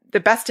the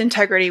best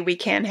integrity we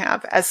can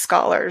have as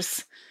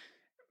scholars.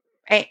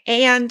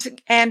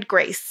 And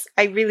grace.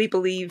 I really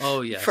believe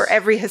for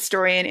every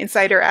historian,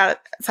 inside or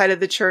outside of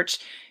the church,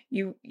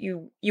 you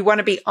want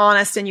to be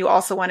honest, and you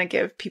also want to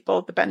give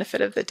people the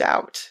benefit of the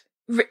doubt.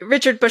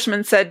 Richard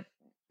Bushman said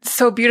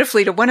so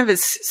beautifully to one of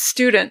his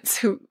students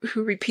who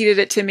repeated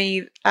it to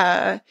me.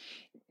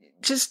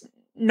 Just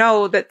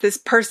know that this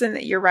person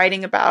that you're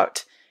writing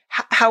about,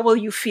 how will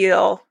you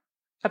feel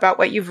about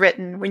what you've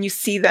written when you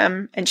see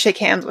them and shake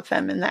hands with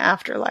them in the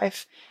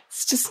afterlife?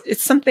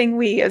 It's something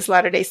we as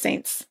Latter-day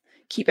Saints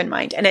keep in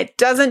mind. And it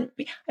doesn't,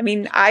 I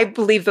mean, I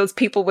believe those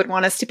people would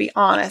want us to be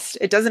honest.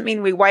 It doesn't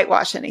mean we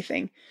whitewash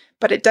anything,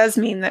 but it does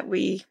mean that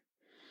we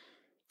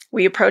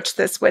approach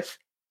this with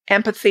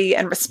empathy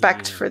and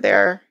respect for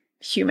their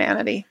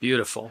humanity.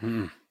 Beautiful.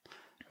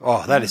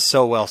 Oh, that is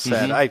so well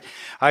said.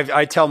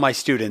 I tell my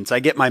students, I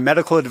get my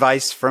medical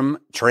advice from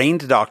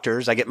trained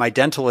doctors. I get my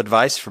dental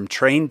advice from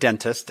trained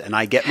dentists, and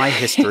I get my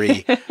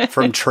history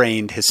from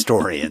trained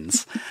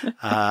historians.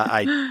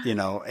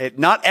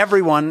 Not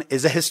everyone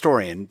is a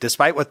historian,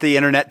 despite what the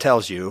internet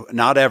tells you.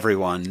 Not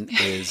everyone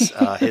is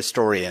a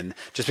historian.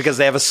 Just because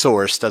they have a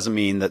source doesn't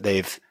mean that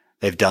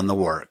they've done the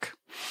work.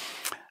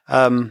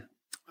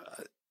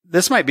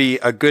 This might be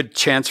a good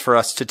chance for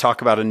us to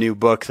talk about a new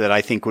book that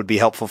I think would be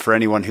helpful for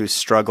anyone who's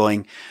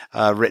struggling,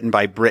 written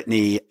by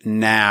Brittany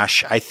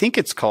Nash. I think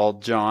it's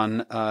called,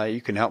 John,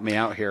 you can help me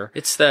out here.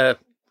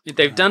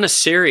 They've done a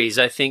series.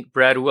 I think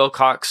Brad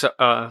Wilcox,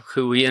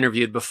 who we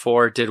interviewed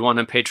before, did one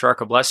on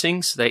patriarchal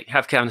blessings. They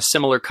have kind of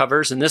similar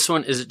covers. And this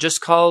one, is it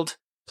just called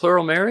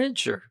Plural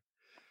Marriage, or?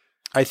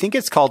 I think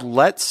it's called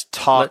Let's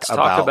Talk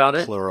About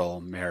Plural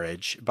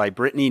Marriage by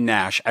Brittany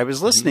Nash. I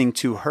was listening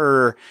to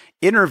her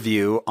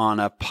interview on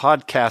a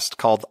podcast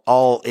called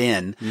All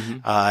In.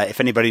 If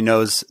anybody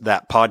knows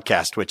that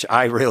podcast, which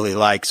I really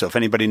like. So if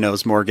anybody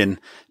knows Morgan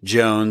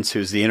Jones,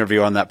 who's the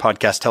interviewer on that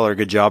podcast, tell her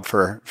good job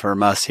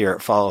from us here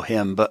at Follow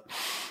Him. But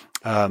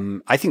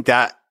I think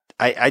that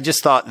I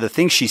just thought the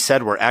things she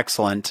said were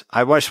excellent.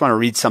 I just want to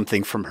read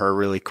something from her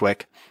really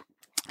quick.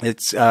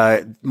 It's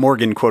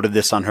Morgan quoted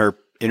this on her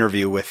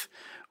interview with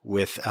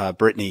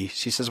Brittany.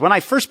 She says, "When I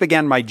first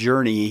began my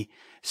journey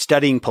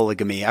studying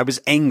polygamy, I was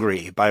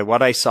angry by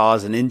what I saw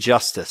as an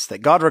injustice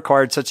that God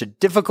required such a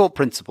difficult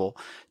principle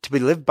to be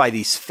lived by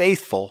these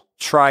faithful,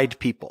 tried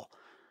people.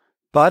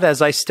 But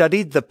as I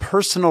studied the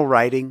personal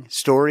writing,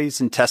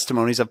 stories, and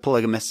testimonies of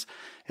polygamists,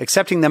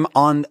 accepting them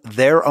on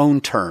their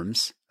own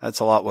terms," that's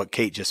a lot what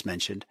Kate just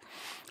mentioned,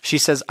 she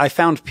says, "I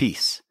found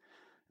peace.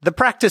 The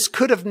practice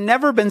could have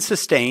never been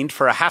sustained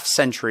for a half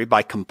century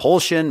by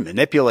compulsion,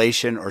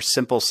 manipulation, or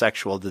simple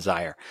sexual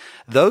desire.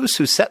 Those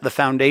who set the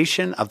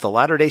foundation of the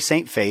Latter-day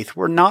Saint faith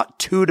were not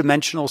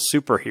two-dimensional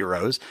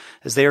superheroes,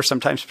 as they are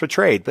sometimes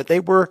portrayed, but they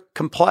were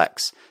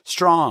complex,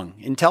 strong,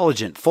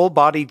 intelligent,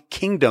 full-bodied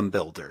kingdom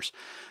builders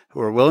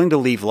who were willing to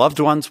leave loved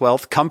ones,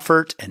 wealth,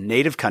 comfort, and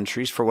native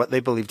countries for what they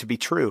believed to be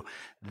true.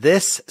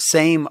 This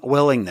same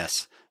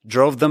willingness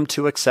drove them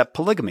to accept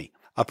polygamy,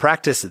 a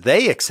practice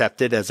they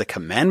accepted as a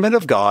commandment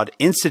of God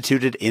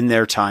instituted in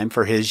their time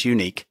for his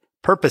unique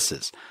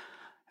purposes."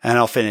 And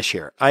I'll finish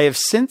here. "I have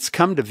since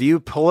come to view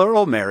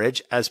plural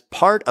marriage as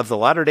part of the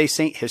Latter-day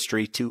Saint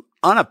history to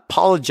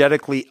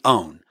unapologetically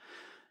own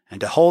and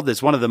to hold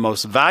as one of the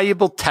most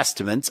valuable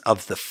testaments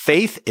of the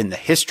faith in the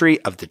history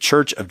of the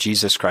Church of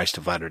Jesus Christ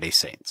of Latter-day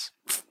Saints."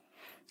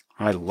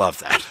 I love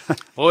that.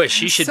 Boy,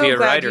 she should be a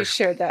glad writer. You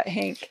shared that,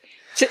 Hank.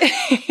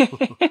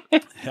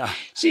 Yeah.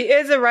 She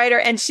is a writer,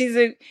 and she's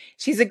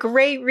a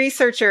great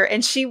researcher,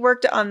 and she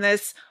worked on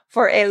this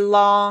for a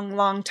long,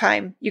 long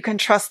time. You can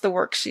trust the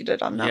work she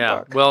did on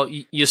that book. Well,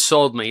 you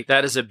sold me.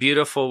 That is a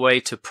beautiful way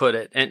to put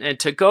it. And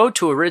to go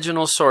to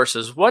original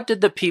sources, what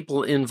did the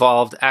people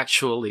involved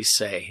actually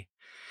say?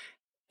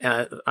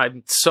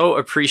 I'm so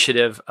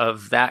appreciative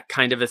of that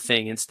kind of a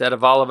thing. Instead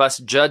of all of us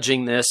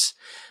judging this,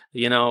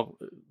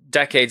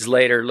 decades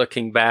later,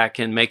 looking back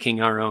and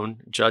making our own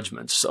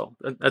judgments. So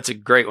that's a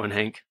great one,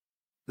 Hank.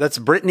 That's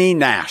Brittany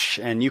Nash,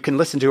 and you can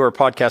listen to her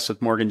podcast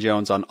with Morgan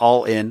Jones on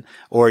All In,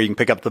 or you can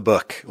pick up the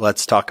book,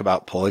 Let's Talk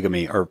About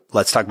Polygamy, or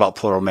Let's Talk About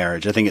Plural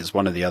Marriage. I think it's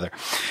one or the other.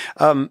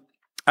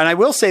 And I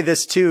will say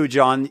this too,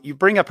 John, you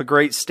bring up a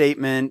great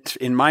statement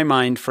in my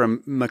mind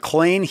from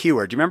McLean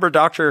Heward. Do you remember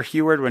Dr.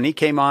 Heward when he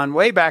came on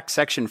way back,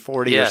 section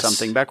 40 or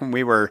something, back when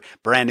we were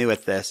brand new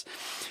at this?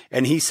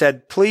 And he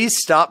said, "Please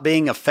stop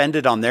being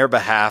offended on their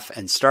behalf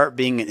and start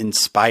being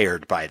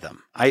inspired by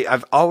them."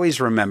 I've always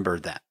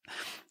remembered that.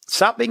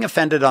 Stop being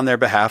offended on their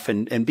behalf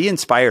and be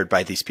inspired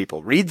by these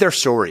people. Read their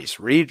stories.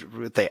 Read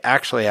what they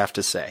actually have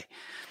to say.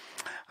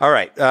 All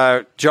right.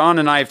 John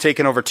and I have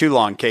taken over too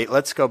long. Kate,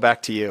 let's go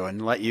back to you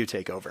and let you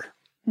take over.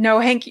 No,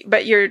 Hank,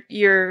 but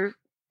your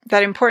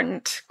that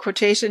important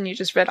quotation you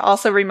just read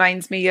also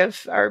reminds me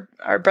of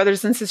our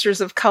brothers and sisters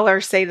of color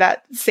say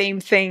that same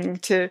thing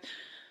to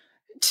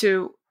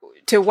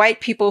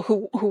white people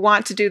who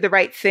want to do the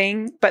right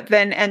thing, but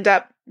then end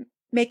up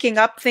making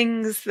up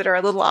things that are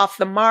a little off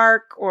the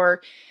mark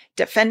or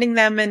defending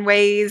them in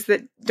ways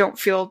that don't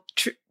feel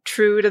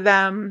true to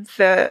them.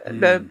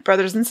 The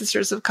brothers and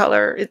sisters of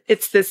color,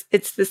 it's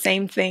the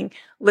same thing.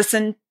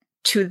 Listen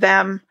to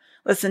them,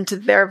 listen to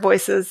their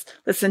voices,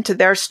 listen to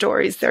their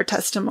stories, their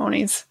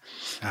testimonies.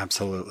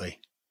 Absolutely.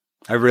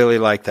 I really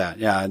like that.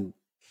 Yeah.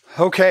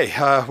 Okay.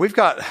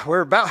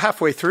 We're about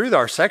halfway through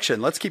our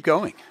section. Let's keep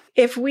going.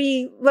 if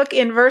we look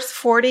in verse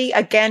 40,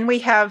 again, we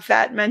have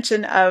that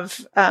mention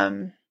of,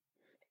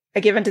 I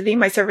give unto thee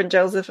my servant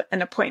Joseph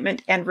an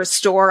appointment and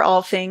restore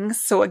all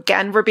things. So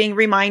again, we're being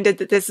reminded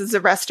that this is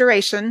a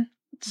restoration.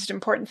 It's an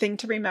important thing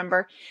to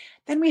remember.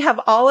 Then we have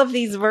all of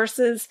these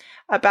verses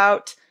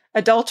about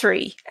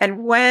adultery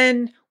and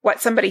when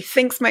what somebody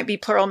thinks might be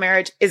plural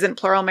marriage isn't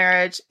plural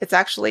marriage. It's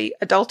actually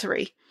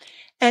adultery.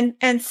 And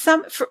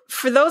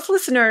for those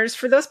listeners,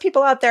 for those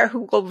people out there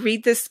who will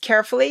read this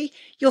carefully,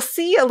 you'll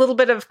see a little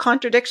bit of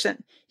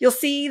contradiction. You'll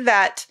see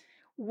that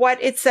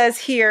what it says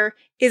here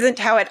isn't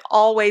how it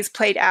always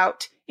played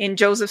out in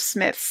Joseph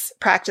Smith's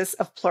practice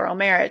of plural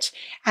marriage.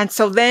 And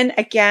so then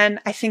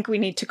again, I think we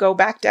need to go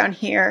back down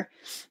here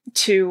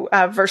to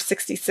verse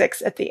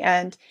 66 at the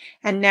end.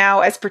 And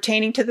now as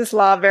pertaining to this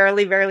law,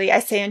 verily, verily, I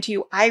say unto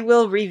you, I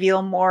will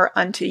reveal more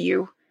unto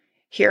you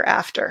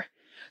hereafter.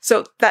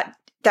 So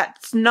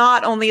that's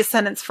not only a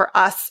sentence for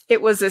us,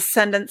 it was a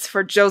sentence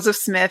for Joseph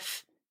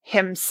Smith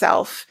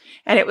himself.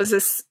 And it was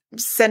a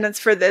sentence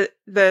for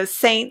the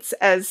saints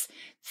as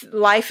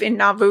life in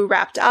Nauvoo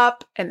wrapped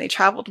up and they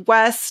traveled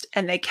west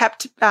and they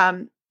kept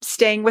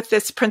staying with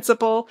this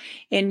principle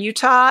in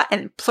Utah,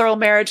 and plural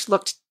marriage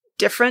looked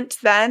different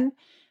then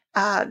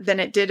than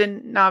it did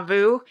in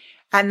Nauvoo.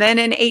 And then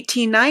in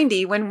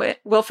 1890, when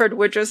Wilford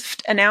Woodruff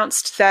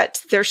announced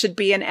that there should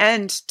be an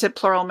end to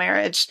plural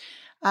marriage,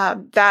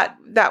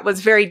 that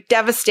was very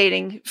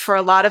devastating for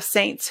a lot of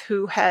saints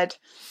who had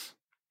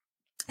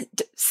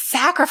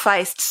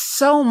sacrificed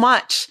so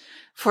much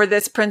for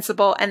this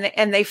principle,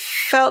 and they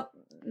felt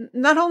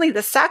not only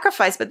the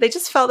sacrifice, but they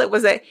just felt it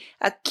was a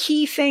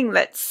key thing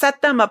that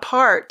set them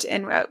apart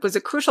and was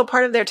a crucial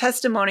part of their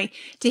testimony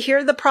to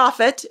hear the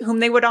prophet, whom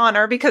they would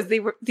honor because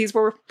these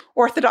were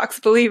Orthodox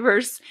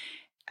believers,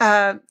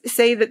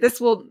 say that this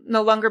will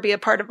no longer be a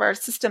part of our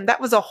system.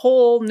 That was a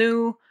whole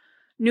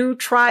new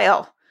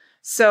trial.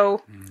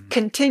 So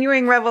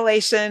continuing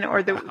revelation,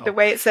 or the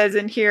way it says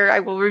in here, I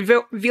will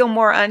reveal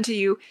more unto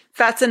you.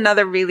 That's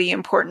another really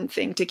important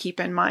thing to keep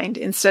in mind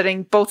in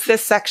studying both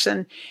this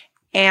section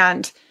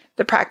and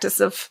the practice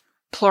of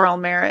plural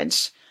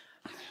marriage.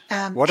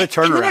 What a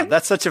turnaround.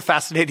 That's such a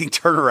fascinating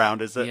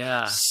turnaround. Is it?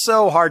 Yeah.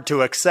 So hard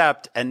to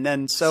accept and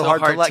then so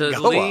hard to let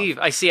go leave.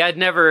 of. I see. I'd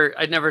never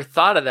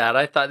thought of that.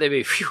 I thought they'd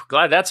be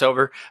glad that's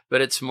over,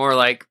 but it's more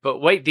like, but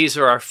wait, these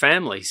are our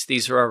families.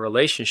 These are our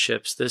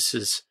relationships.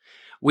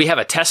 We have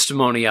a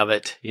testimony of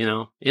it,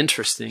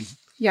 interesting.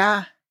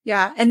 Yeah.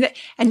 Yeah.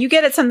 And you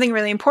get at something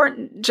really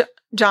important,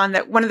 John,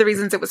 that one of the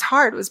reasons it was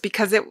hard was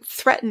because it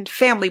threatened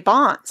family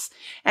bonds,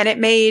 and it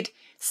made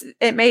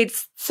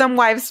some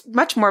wives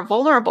much more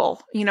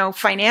vulnerable,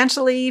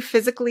 financially,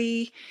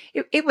 physically.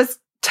 It was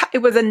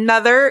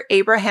another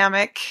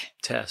Abrahamic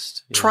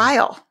test,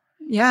 trial.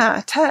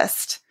 Yeah.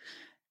 Test.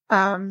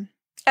 And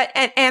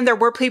there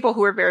were people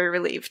who were very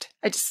relieved.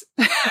 I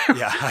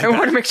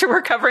want to make sure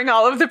we're covering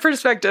all of the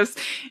perspectives.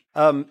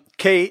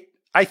 Kate,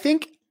 I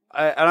think,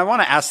 and I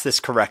want to ask this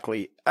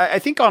correctly, I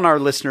think on our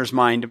listeners'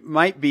 mind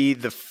might be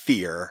the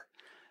fear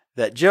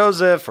that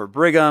Joseph or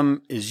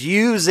Brigham is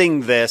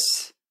using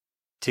this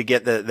to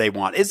get that they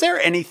want. Is there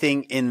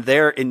anything in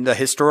the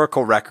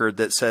historical record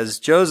that says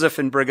Joseph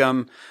and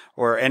Brigham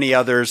or any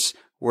others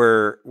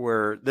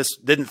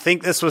didn't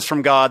think this was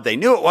from God? They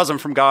knew it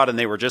wasn't from God, and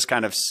they were just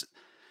kind of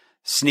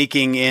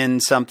sneaking in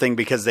something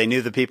because they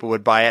knew the people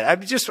would buy it.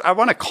 I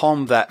want to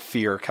calm that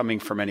fear coming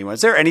from anyone.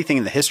 Is there anything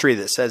in the history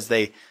that says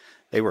they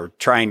were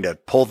trying to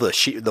pull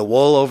the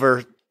wool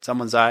over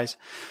someone's eyes?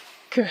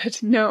 Good.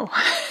 No,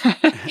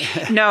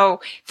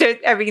 no.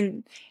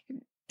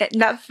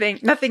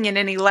 Nothing in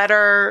any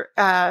letter.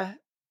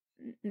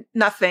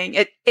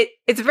 Nothing.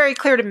 It's very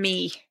clear to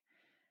me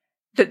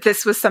that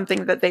this was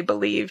something that they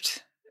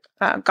believed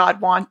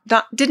God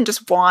didn't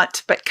just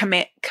want, but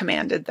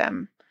commanded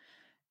them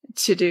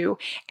to do.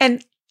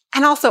 And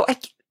also,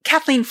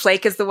 Kathleen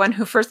Flake is the one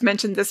who first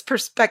mentioned this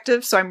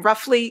perspective, so I'm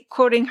roughly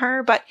quoting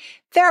her, but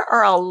there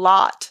are a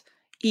lot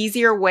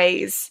easier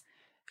ways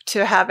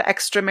to have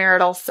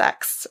extramarital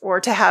sex or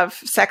to have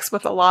sex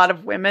with a lot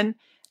of women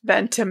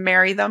than to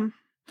marry them.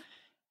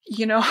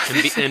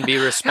 And be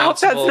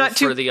responsible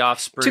for the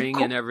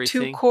offspring and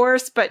everything. Too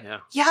coarse, but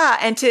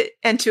and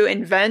to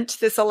invent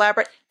this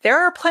elaborate. There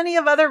are plenty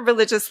of other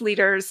religious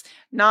leaders,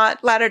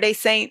 not Latter-day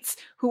Saints,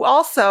 who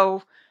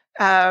also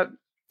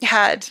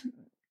had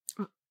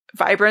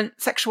vibrant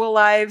sexual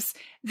lives.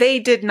 They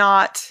did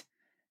not.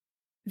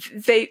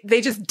 They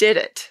just did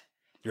it.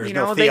 There's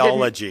no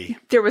theology.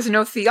 There was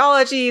no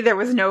theology. There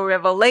was no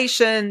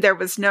revelation. There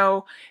was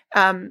no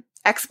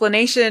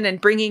explanation and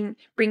bringing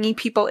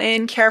people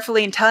in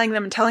carefully and telling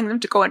them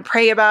to go and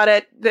pray about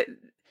it.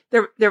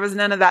 There was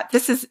none of that.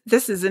 This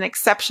is an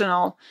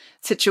exceptional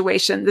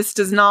situation. This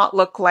does not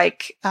look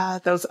like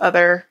those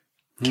other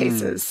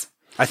cases.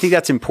 I think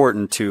that's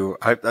important to.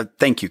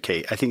 Thank you,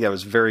 Kate. I think that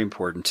was very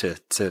important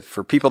to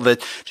for people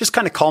that just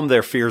kind of calm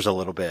their fears a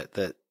little bit.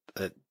 That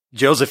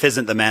Joseph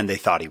isn't the man they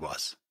thought he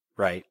was.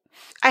 Right.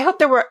 I hope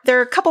there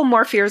are a couple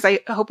more fears I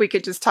hope we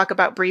could just talk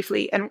about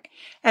briefly.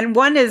 And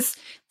one is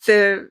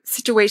the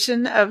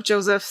situation of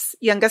Joseph's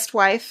youngest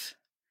wife.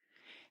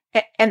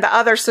 And the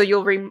other, so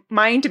you'll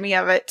remind me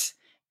of it,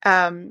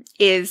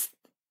 is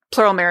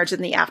plural marriage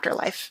in the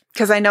afterlife.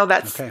 Because I know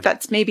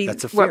that's maybe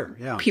that's a fear,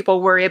 what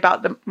people worry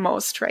about the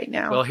most right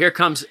now. Well, here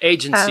comes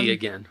agency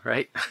again,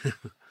 right?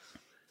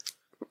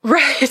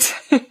 Right.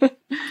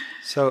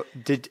 So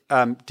did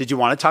you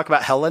want to talk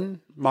about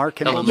Helen Mar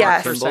Kimball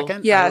Yes. for a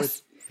second?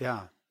 Yes.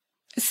 Yeah.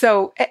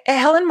 So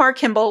Helen Mar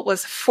Kimball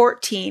was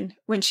 14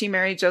 when she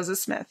married Joseph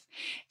Smith.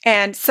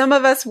 And some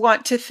of us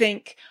want to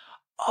think,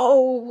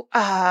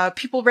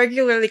 people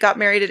regularly got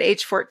married at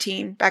age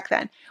 14 back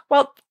then.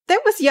 Well,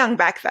 that was young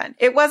back then.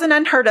 It wasn't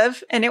unheard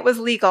of and it was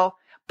legal,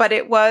 but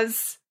it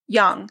was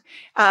young.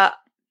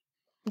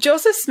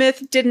 Joseph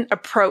Smith didn't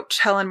approach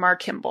Helen Mar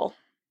Kimball.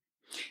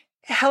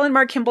 Helen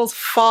Mar Kimball's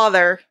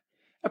father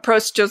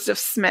approached Joseph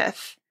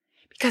Smith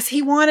because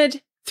he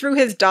wanted, through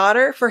his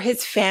daughter, for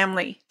his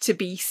family to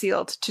be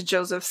sealed to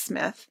Joseph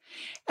Smith.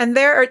 And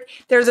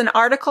there's an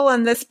article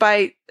on this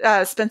by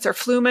Spencer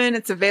Fluman.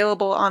 It's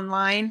available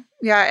online.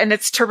 Yeah, and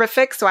it's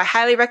terrific. So I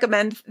highly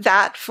recommend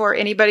that for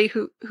anybody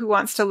who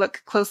wants to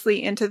look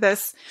closely into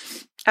this.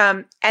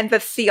 And the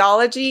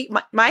theology,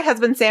 my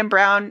husband, Sam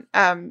Brown,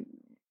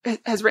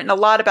 has written a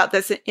lot about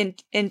this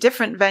in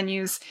different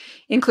venues,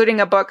 including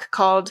a book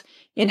called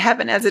In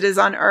Heaven as It Is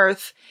on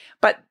Earth.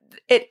 But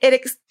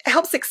it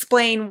helps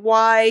explain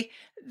why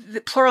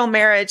the plural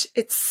marriage,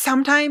 it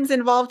sometimes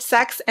involved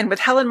sex. And with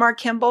Helen Mar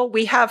Kimball,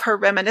 we have her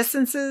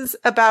reminiscences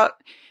about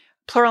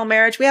plural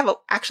marriage. We have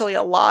actually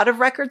a lot of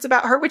records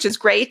about her, which is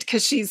great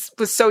because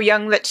was so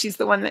young that she's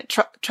the one that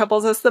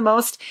troubles us the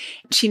most.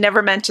 She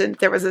never mentioned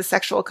there was a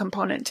sexual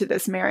component to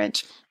this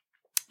marriage.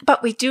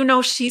 But we do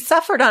know she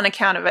suffered on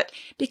account of it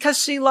because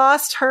she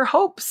lost her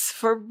hopes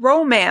for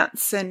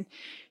romance and,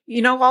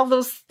 all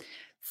those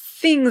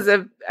things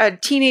a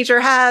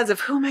teenager has of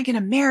who am I going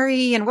to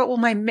marry and what will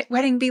my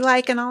wedding be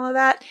like and all of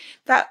that.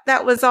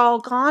 That was all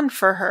gone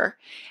for her.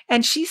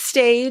 And she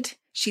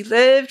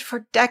lived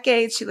for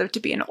decades. She lived to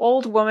be an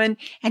old woman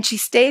and she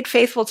stayed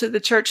faithful to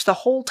the church the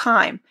whole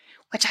time,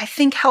 which I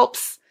think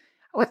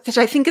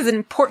is an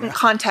important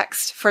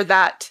context for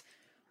that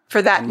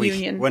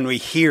union. When we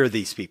hear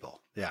these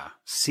people,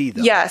 see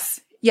them.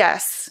 Yes.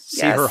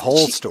 See her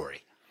whole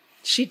story.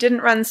 She didn't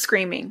run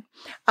screaming.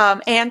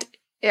 And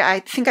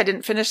I think I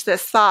didn't finish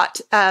this thought,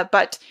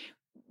 but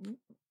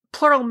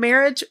plural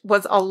marriage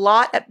was a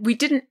lot. We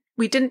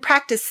didn't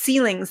practice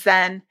sealings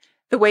then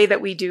the way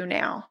that we do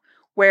now,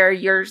 where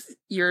you're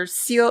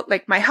sealed,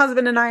 like my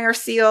husband and I are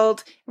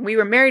sealed, and we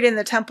were married in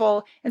the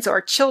temple, and so our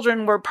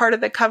children were part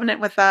of the covenant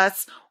with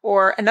us,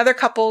 or another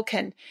couple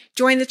can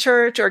join the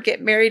church or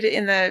get married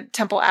in the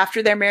temple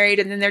after they're married,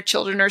 and then their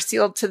children are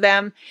sealed to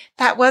them.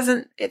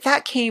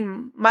 That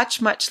came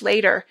much, much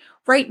later.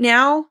 Right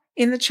now,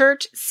 in the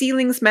church,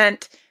 sealings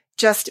meant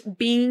just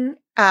being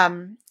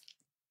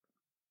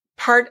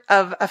part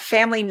of a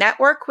family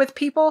network with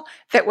people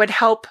that would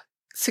help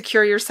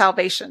secure your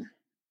salvation.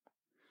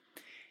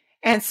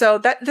 And so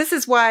this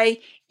is why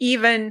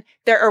even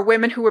there are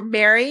women who were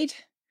married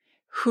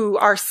who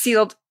were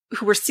sealed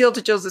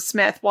to Joseph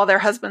Smith while their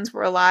husbands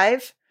were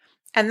alive.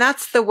 And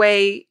that's the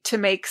way to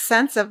make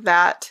sense of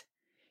that,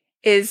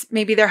 is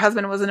maybe their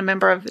husband wasn't a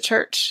member of the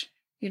church.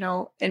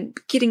 And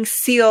getting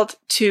sealed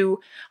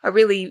to a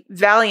really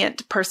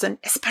valiant person,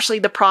 especially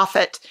the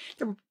prophet.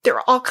 There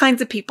are all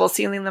kinds of people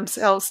sealing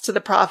themselves to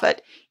the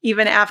prophet,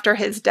 even after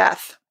his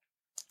death,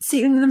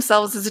 sealing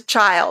themselves as a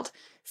child,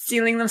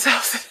 sealing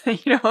themselves,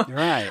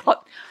 right.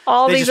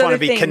 All they these just want other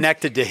to be things.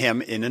 Connected to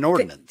him in an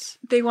ordinance.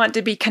 They want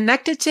to be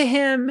connected to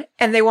him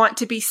and they want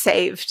to be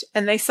saved.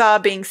 And they saw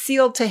being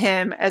sealed to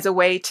him as a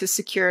way to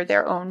secure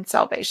their own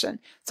salvation.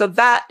 So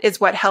that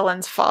is what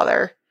Helen's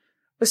father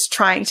was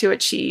trying to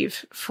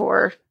achieve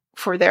for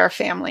their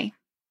family.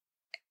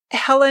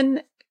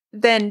 Helen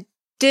then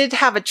did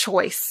have a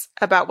choice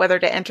about whether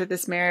to enter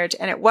this marriage,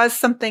 and it was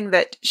something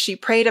that she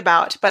prayed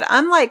about. But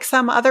unlike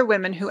some other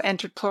women who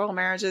entered plural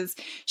marriages,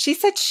 she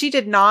said she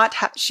did not.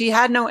 She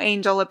had no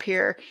angel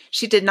appear.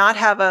 She did not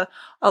have a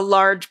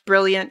large,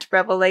 brilliant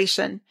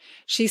revelation.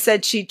 She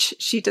said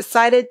she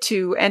decided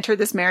to enter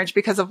this marriage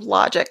because of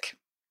logic,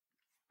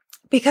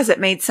 because it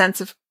made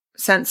sense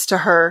to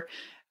her.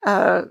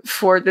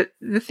 For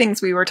the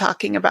things we were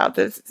talking about,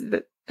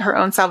 her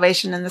own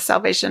salvation and the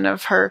salvation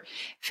of her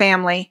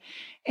family.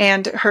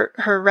 And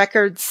her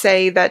records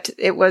say that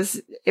it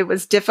was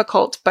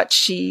difficult, but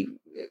she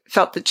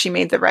felt that she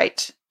made the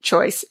right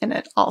choice in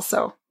it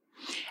also.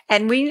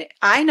 And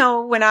I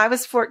know when I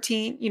was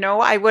 14,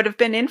 I would have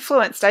been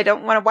influenced. I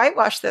don't want to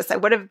whitewash this. I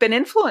would have been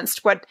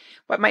influenced what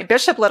my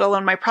bishop, let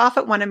alone my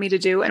prophet, wanted me to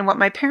do and what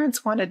my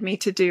parents wanted me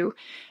to do.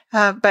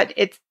 But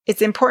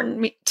it's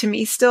important to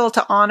me still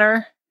to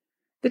honor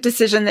the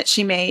decision that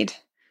she made.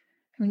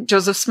 I mean,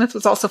 Joseph Smith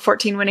was also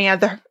 14 when he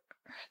had the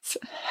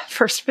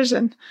first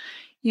vision.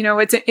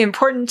 It's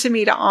important to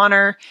me to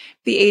honor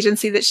the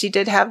agency that she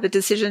did have, the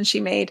decision she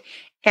made,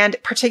 and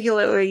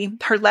particularly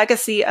her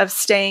legacy of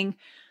staying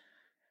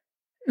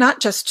not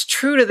just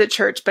true to the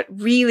church, but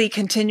really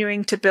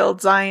continuing to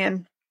build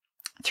Zion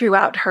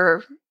throughout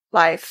her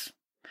life.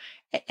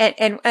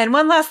 And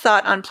one last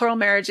thought on plural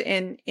marriage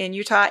in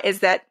Utah is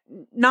that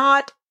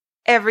not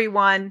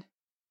everyone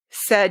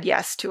said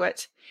yes to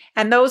it.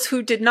 And those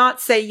who did not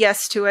say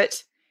yes to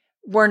it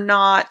were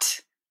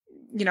not,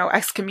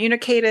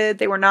 excommunicated.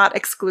 They were not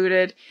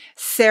excluded.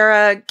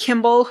 Sarah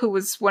Kimball, who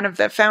was one of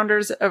the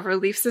founders of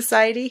Relief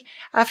Society,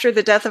 after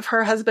the death of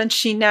her husband,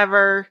 she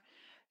never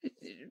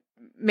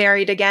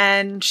married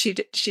again. She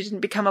didn't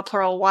become a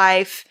plural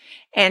wife.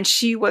 And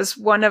she was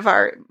one of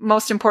our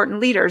most important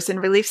leaders in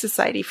Relief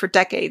Society for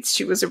decades.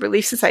 She was a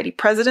Relief Society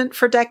president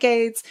for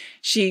decades.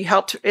 She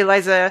helped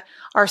Eliza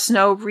R.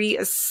 Snow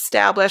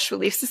reestablish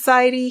Relief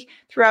Society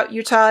throughout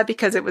Utah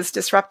because it was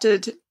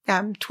disrupted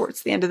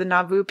towards the end of the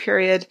Nauvoo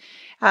period.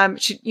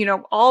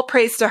 All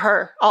praise to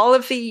her. All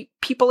of the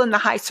people in the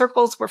high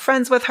circles were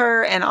friends with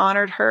her and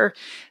honored her.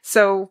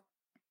 So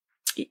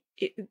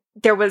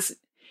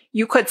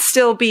you could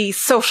still be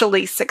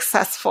socially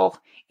successful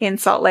in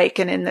Salt Lake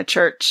and in the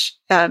church,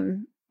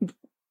 even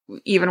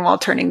while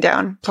turning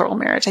down plural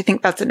marriage. I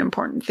think that's an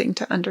important thing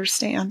to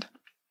understand.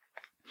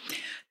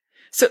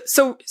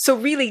 So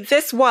really,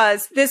 this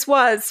was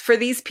for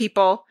these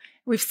people,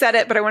 we've said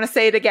it, but I want to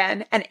say it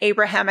again, an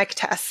Abrahamic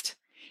test.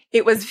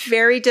 It was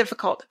very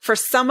difficult. For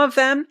some of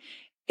them,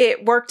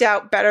 it worked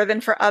out better than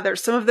for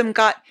others.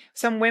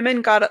 Some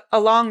women got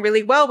along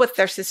really well with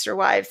their sister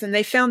wives, and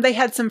they found they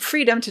had some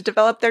freedom to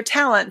develop their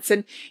talents,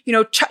 and,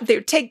 they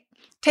would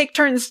take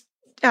turns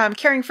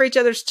caring for each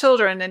other's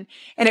children. And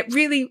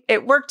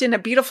it worked in a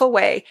beautiful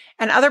way.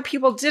 And other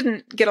people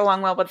didn't get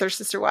along well with their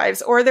sister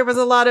wives, or there was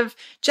a lot of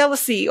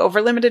jealousy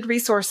over limited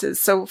resources.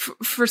 So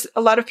for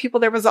a lot of people,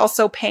 there was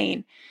also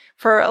pain.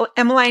 For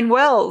Emmeline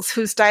Wells,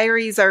 whose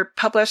diaries are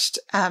published,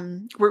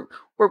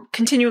 we're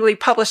continually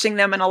publishing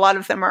them, and a lot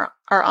of them are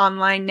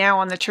online now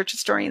on the Church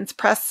Historians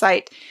Press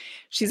site.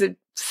 She's a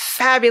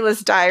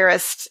fabulous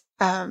diarist,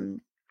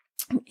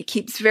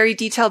 keeps very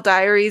detailed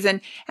diaries,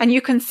 and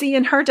you can see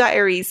in her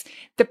diaries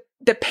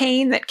the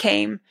pain that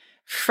came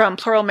from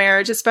plural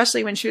marriage,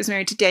 especially when she was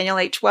married to Daniel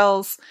H.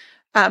 Wells,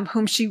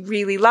 whom she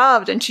really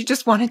loved, and she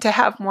just wanted to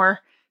have more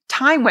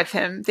time with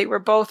him. They were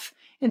both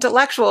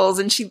intellectuals,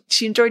 and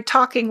she enjoyed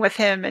talking with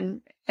him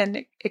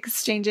and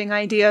exchanging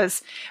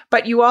ideas.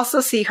 But you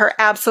also see her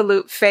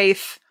absolute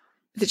faith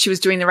that she was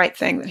doing the right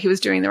thing, that he was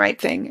doing the right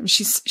thing. And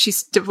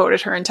she's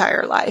devoted her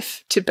entire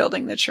life to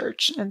building the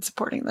church and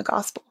supporting the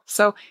gospel.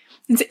 So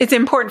it's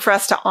important for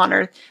us to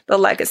honor the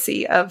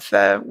legacy of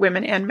the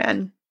women and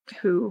men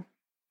who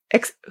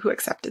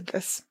accepted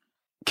this.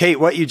 Kate,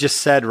 what you just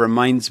said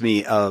reminds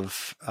me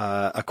of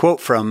a quote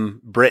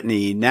from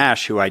Brittany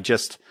Nash, who I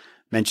just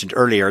mentioned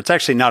earlier. It's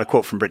actually not a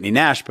quote from Brittany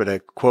Nash, but a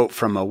quote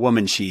from a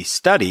woman she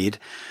studied,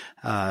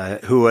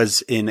 who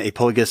was in a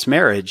polygamous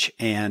marriage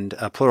and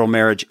a plural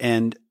marriage.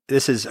 And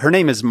her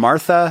name is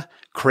Martha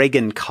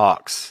Cragen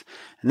Cox.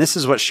 And this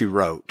is what she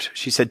wrote.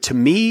 She said, "To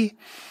me,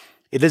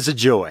 it is a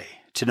joy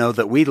to know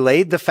that we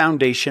laid the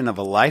foundation of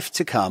a life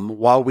to come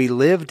while we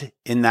lived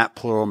in that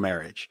plural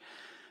marriage.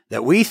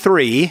 That we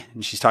three,"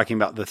 and she's talking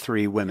about the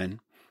three women,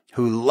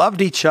 "who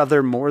loved each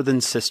other more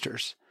than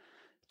sisters,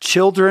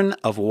 children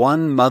of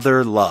one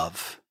mother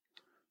love,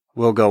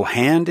 will go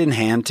hand in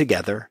hand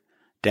together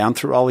down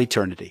through all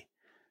eternity.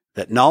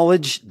 That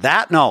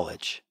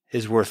knowledge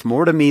is worth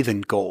more to me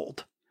than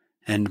gold,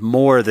 and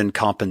more than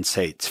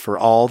compensates for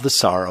all the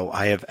sorrow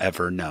I have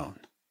ever known."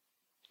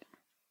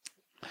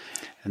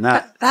 And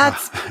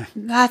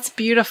that's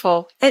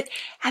beautiful. And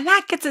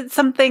that gets at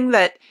something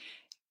that,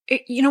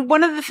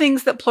 one of the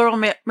things that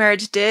plural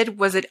marriage did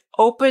was it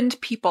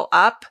opened people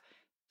up.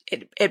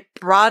 It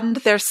broadened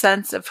their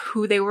sense of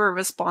who they were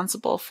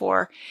responsible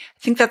for. I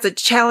think that's a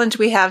challenge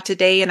we have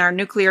today in our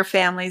nuclear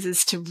families,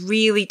 is to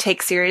really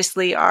take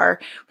seriously our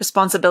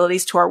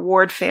responsibilities to our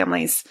ward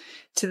families,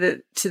 to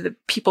the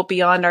people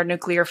beyond our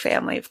nuclear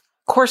family. Of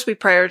course, we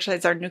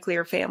prioritize our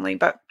nuclear family,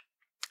 but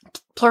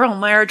plural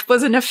marriage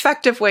was an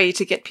effective way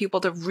to get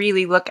people to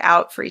really look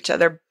out for each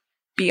other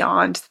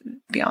beyond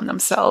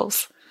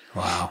themselves.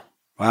 Wow.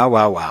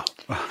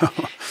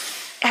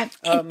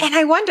 And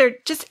I wonder,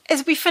 just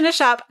as we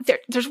finish up,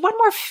 there's one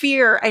more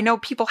fear I know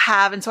people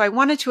have, and so I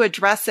wanted to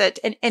address it.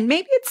 And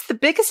maybe it's the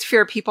biggest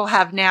fear people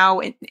have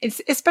now,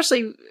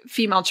 especially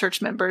female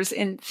church members,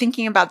 in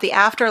thinking about the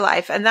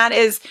afterlife, and that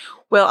is,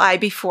 will I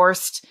be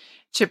forced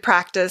to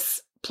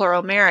practice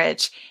plural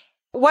marriage?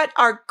 What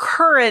our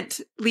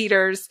current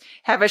leaders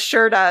have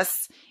assured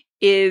us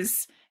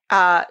is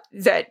that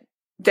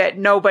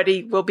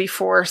nobody will be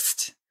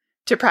forced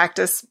to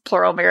practice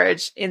plural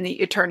marriage in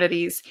the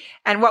eternities.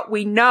 And what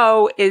we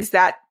know is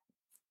that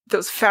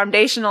those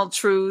foundational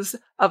truths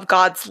of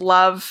God's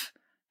love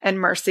and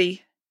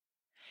mercy,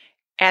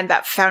 and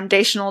that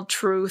foundational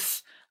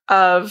truth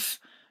of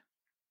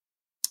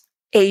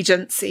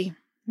agency.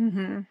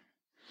 Mm-hmm.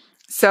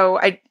 So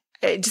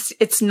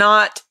it's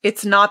not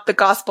the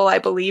gospel I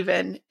believe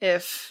in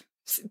if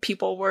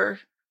people were,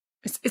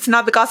 it's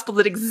not the gospel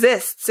that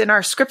exists in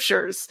our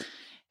scriptures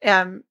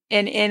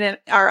in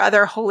our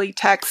other holy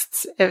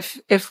texts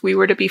if we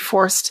were to be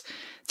forced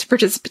to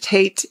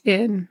participate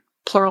in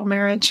plural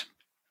marriage.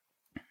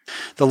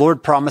 The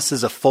Lord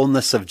promises a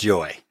fullness of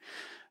joy,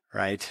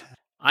 right?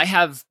 I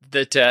have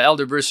that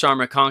Elder Bruce R.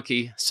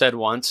 McConkie said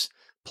once,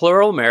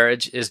 plural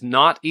marriage is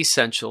not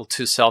essential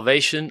to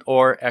salvation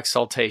or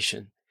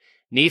exaltation.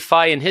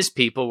 Nephi and his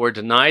people were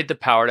denied the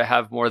power to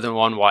have more than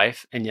one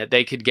wife, and yet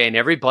they could gain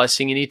every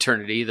blessing in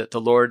eternity that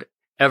the Lord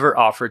ever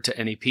offered to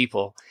any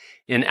people.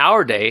 In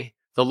our day,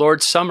 the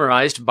Lord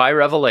summarized by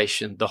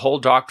revelation the whole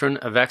doctrine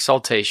of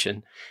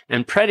exaltation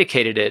and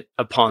predicated it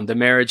upon the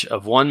marriage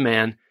of one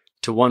man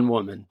to one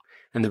woman.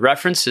 And the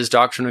reference is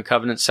Doctrine and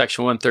Covenants,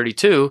 section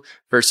 132,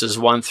 verses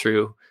 1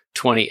 through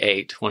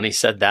 28, when he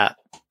said that.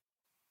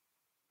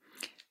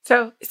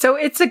 So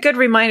it's a good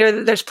reminder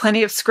that there's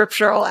plenty of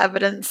scriptural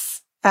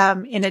evidence,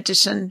 in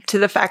addition to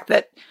the fact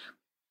that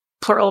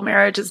plural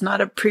marriage is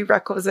not a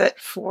prerequisite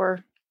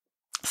for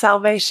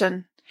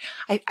salvation.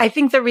 I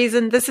think the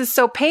reason this is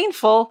so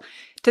painful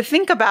to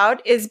think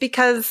about is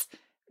because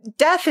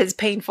death is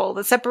painful,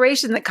 the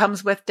separation that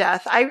comes with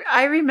death.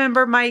 I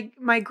remember my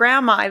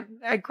grandma.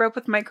 I grew up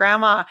with my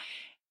grandma,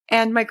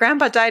 and my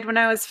grandpa died when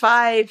I was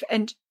 5.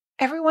 And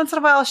every once in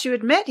a while, she would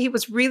admit he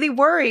was really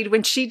worried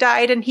when she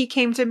died and he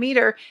came to meet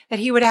her that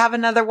he would have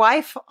another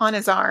wife on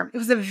his arm. It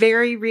was a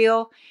very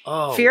real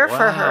fear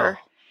for her.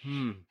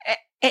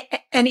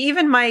 And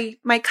even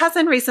my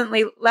cousin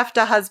recently left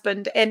a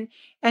husband,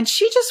 and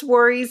she just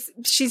worries,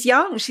 she's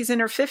young, she's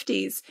in her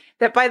 50s,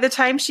 that by the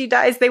time she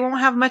dies, they won't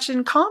have much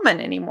in common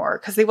anymore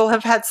because they will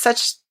have had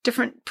such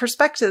different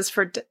perspectives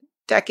for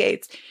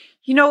decades.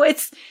 You know,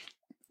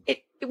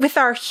 with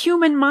our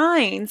human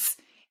minds,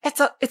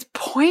 it's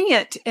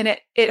poignant and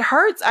it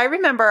hurts. I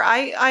remember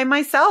I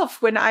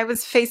myself, when I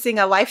was facing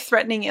a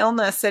life-threatening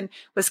illness and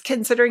was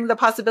considering the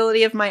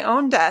possibility of my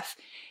own death,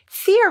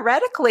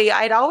 theoretically,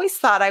 I'd always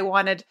thought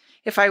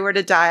if I were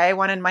to die, I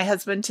wanted my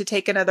husband to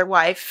take another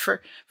wife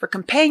for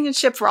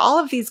companionship, for all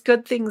of these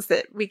good things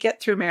that we get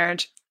through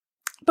marriage.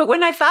 But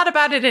when I thought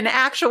about it in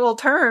actual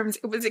terms,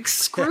 it was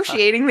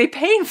excruciatingly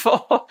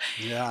painful.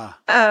 Yeah.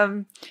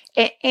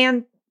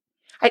 And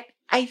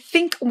I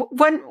think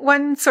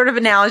one sort of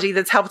analogy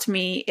that's helped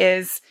me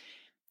is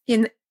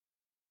in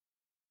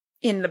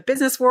the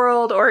business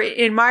world, or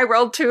in my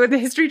world too, in the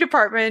history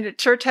department at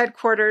church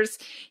headquarters,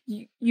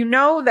 you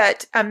know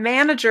that a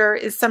manager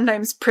is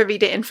sometimes privy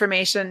to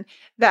information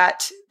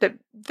that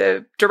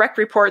the direct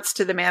reports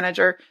to the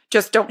manager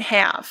just don't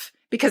have,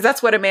 because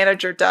that's what a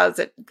manager does.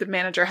 The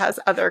manager has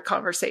other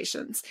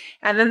conversations.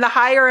 And then the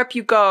higher up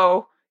you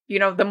go, you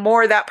know, the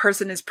more that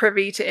person is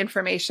privy to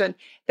information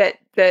that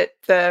the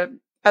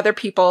other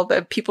people,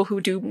 the people who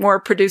do more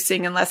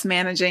producing and less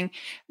managing,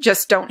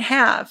 just don't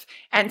have.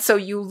 And so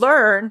you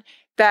learn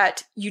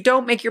that you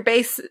don't make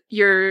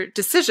your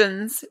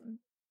decisions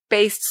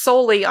based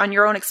solely on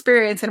your own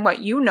experience and what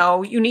you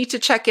know. You need to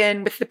check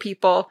in with the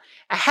people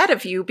ahead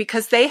of you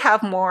because they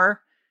have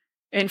more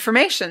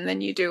information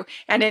than you do.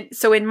 And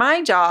so in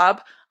my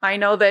job, I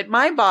know that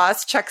my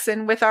boss checks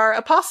in with our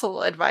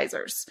apostle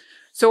advisors.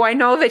 So I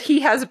know that he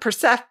has a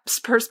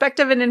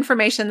perspective and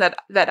information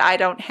that I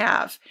don't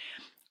have.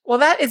 Well,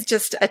 that is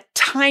just a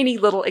tiny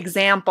little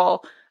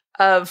example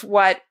of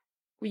what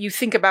you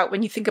think about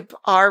when you think of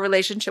our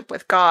relationship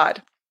with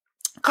God.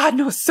 God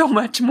knows so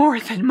much more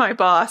than my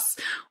boss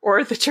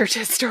or the church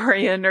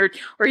historian or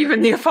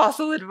even the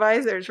apostle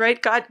advisors, right?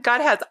 God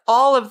has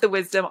all of the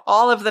wisdom,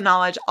 all of the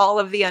knowledge, all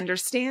of the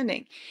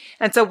understanding.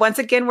 And so once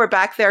again, we're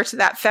back there to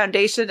that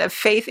foundation of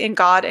faith in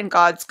God and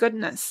God's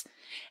goodness.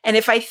 And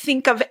if I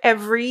think of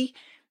every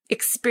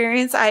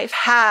experience I've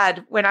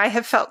had when I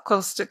have felt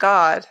close to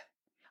God,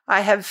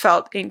 I have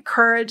felt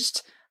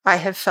encouraged, I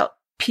have felt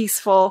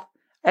peaceful,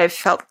 I have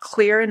felt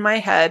clear in my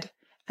head,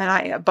 and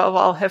I, above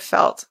all, have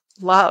felt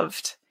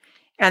loved.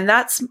 And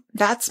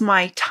that's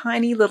my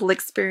tiny little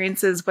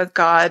experiences with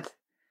God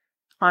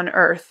on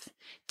earth,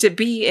 to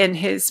be in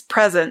his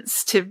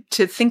presence, to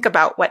think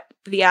about what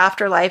the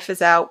afterlife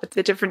is out, what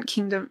the different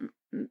kingdoms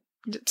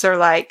are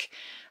like.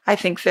 I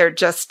think they're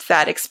just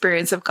that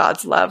experience of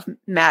God's love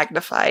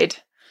magnified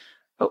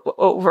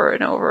over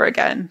and over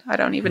again. I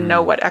don't even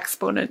know what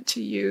exponent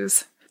to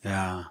use.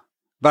 Yeah.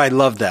 But I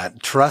love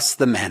that. Trust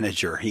the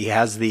manager. He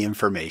has the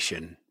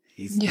information.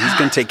 He's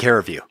going to take care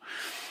of you.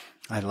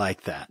 I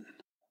like that.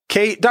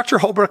 Okay, Dr.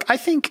 Holbrook, I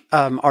think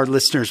our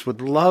listeners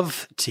would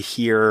love to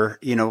hear,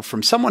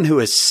 from someone who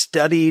has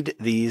studied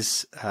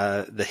these,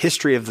 the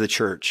history of the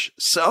church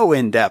so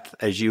in depth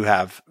as you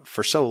have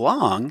for so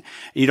long.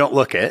 You don't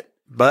look it,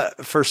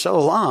 but for so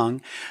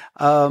long.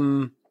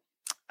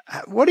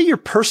 What are your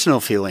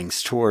personal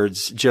feelings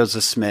towards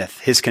Joseph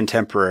Smith, his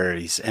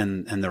contemporaries,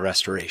 and the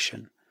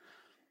Restoration?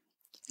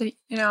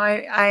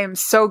 I am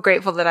so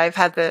grateful that I've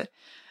had the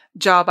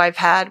job I've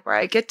had where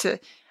I get to,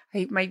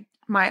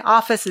 my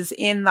office is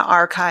in the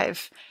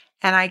archive,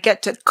 and I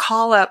get to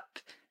call up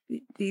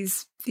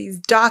these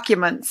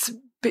documents,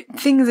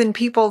 things in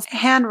people's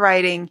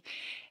handwriting,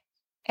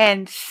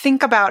 and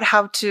think about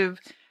how to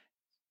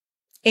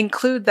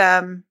include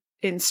them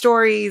in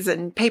stories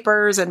and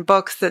papers and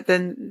books that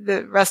then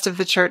the rest of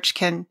the church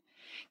can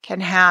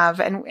have.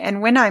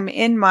 And when I'm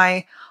in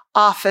my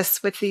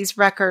office with these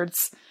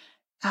records,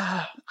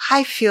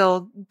 I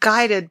feel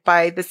guided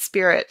by the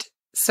Spirit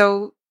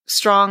so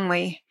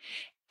strongly.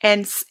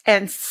 And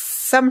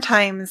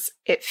sometimes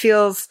it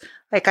feels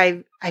like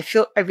I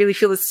really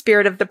feel the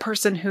spirit of the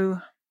person who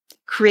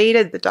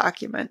created the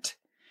document.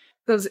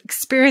 Those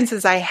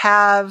experiences I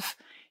have,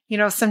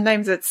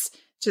 sometimes it's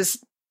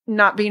just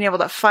not being able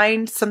to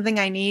find something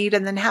I need,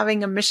 and then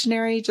having a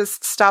missionary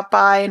just stop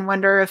by and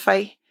wonder if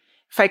I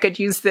could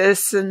use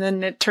this, and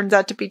then it turns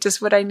out to be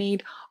just what I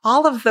need.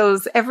 All of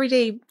those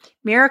everyday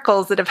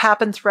miracles that have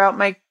happened throughout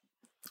my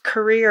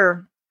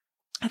career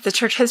at the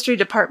church history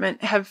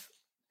department have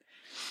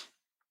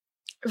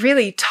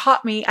really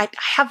taught me. I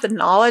have the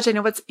knowledge. I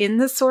know what's in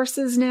the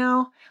sources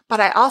now,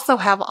 but I also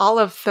have all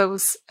of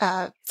those,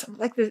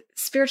 like the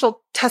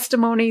spiritual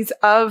testimonies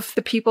of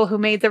the people who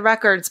made the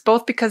records,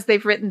 both because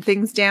they've written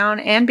things down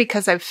and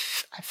because I've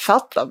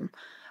felt them.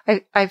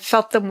 I've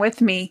felt them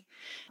with me.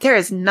 There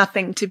is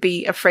nothing to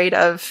be afraid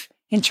of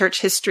in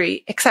church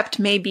history, except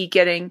maybe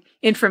getting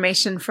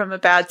information from a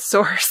bad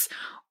source,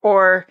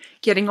 or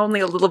getting only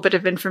a little bit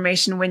of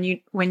information when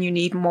you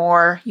need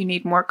more. You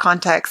need more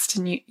context,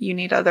 and you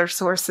need other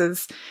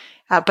sources.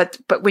 But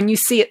when you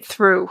see it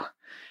through,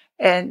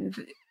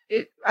 and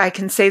I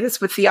can say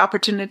this with the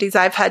opportunities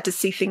I've had to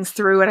see things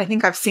through, and I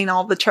think I've seen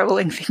all the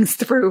troubling things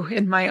through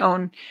in my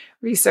own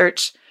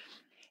research,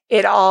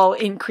 it all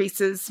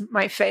increases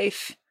my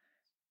faith.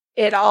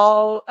 It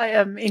all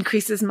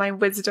increases my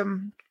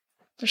wisdom.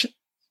 There's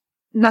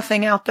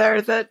nothing out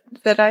there that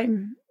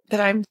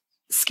I'm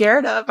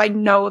scared of. I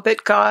know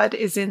that God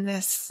is in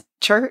this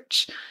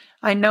church.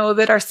 I know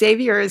that our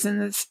Savior is in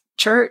this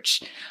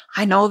church.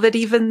 I know that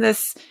even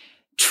this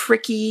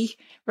tricky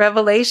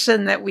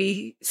revelation that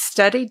we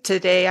studied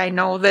today, I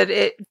know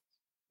that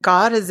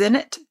God is in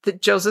it,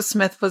 that Joseph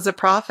Smith was a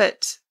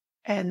prophet,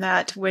 and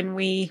that when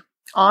we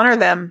honor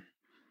them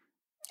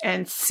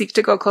and seek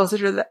to go closer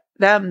to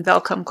them,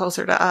 they'll come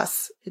closer to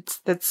us.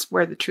 That's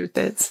where the truth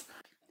is.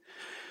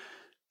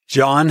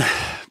 John,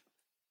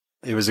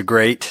 it was a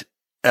great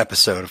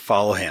episode of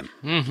Follow Him.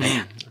 Mm-hmm.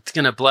 Man. It's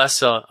going to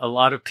bless a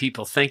lot of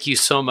people. Thank you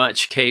so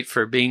much, Kate,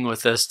 for being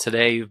with us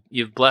today.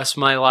 You've blessed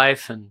my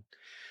life, and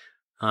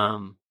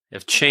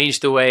have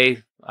changed the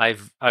way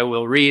I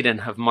will read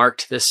and have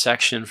marked this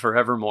section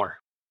forevermore.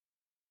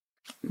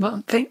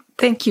 Well,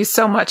 thank you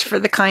so much for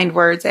the kind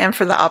words and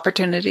for the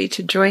opportunity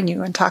to join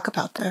you and talk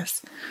about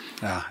this.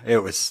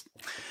 It was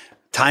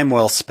time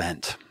well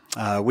spent.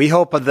 We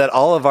hope that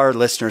all of our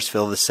listeners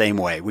feel the same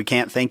way. We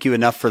can't thank you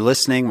enough for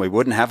listening. We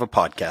wouldn't have a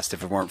podcast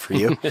if it weren't for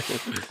you.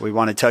 We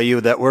want to tell you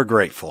that we're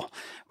grateful.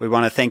 We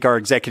want to thank our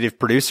executive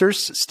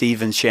producers,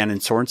 Steve and Shannon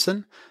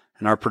Sorensen,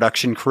 and our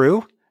production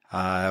crew,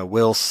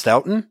 Will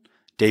Stoughton,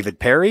 David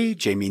Perry,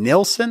 Jamie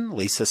Nilsson,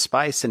 Lisa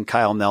Spice, and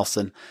Kyle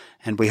Nelson.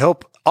 And we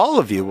hope all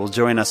of you will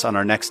join us on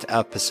our next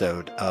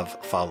episode of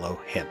Follow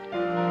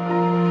Him.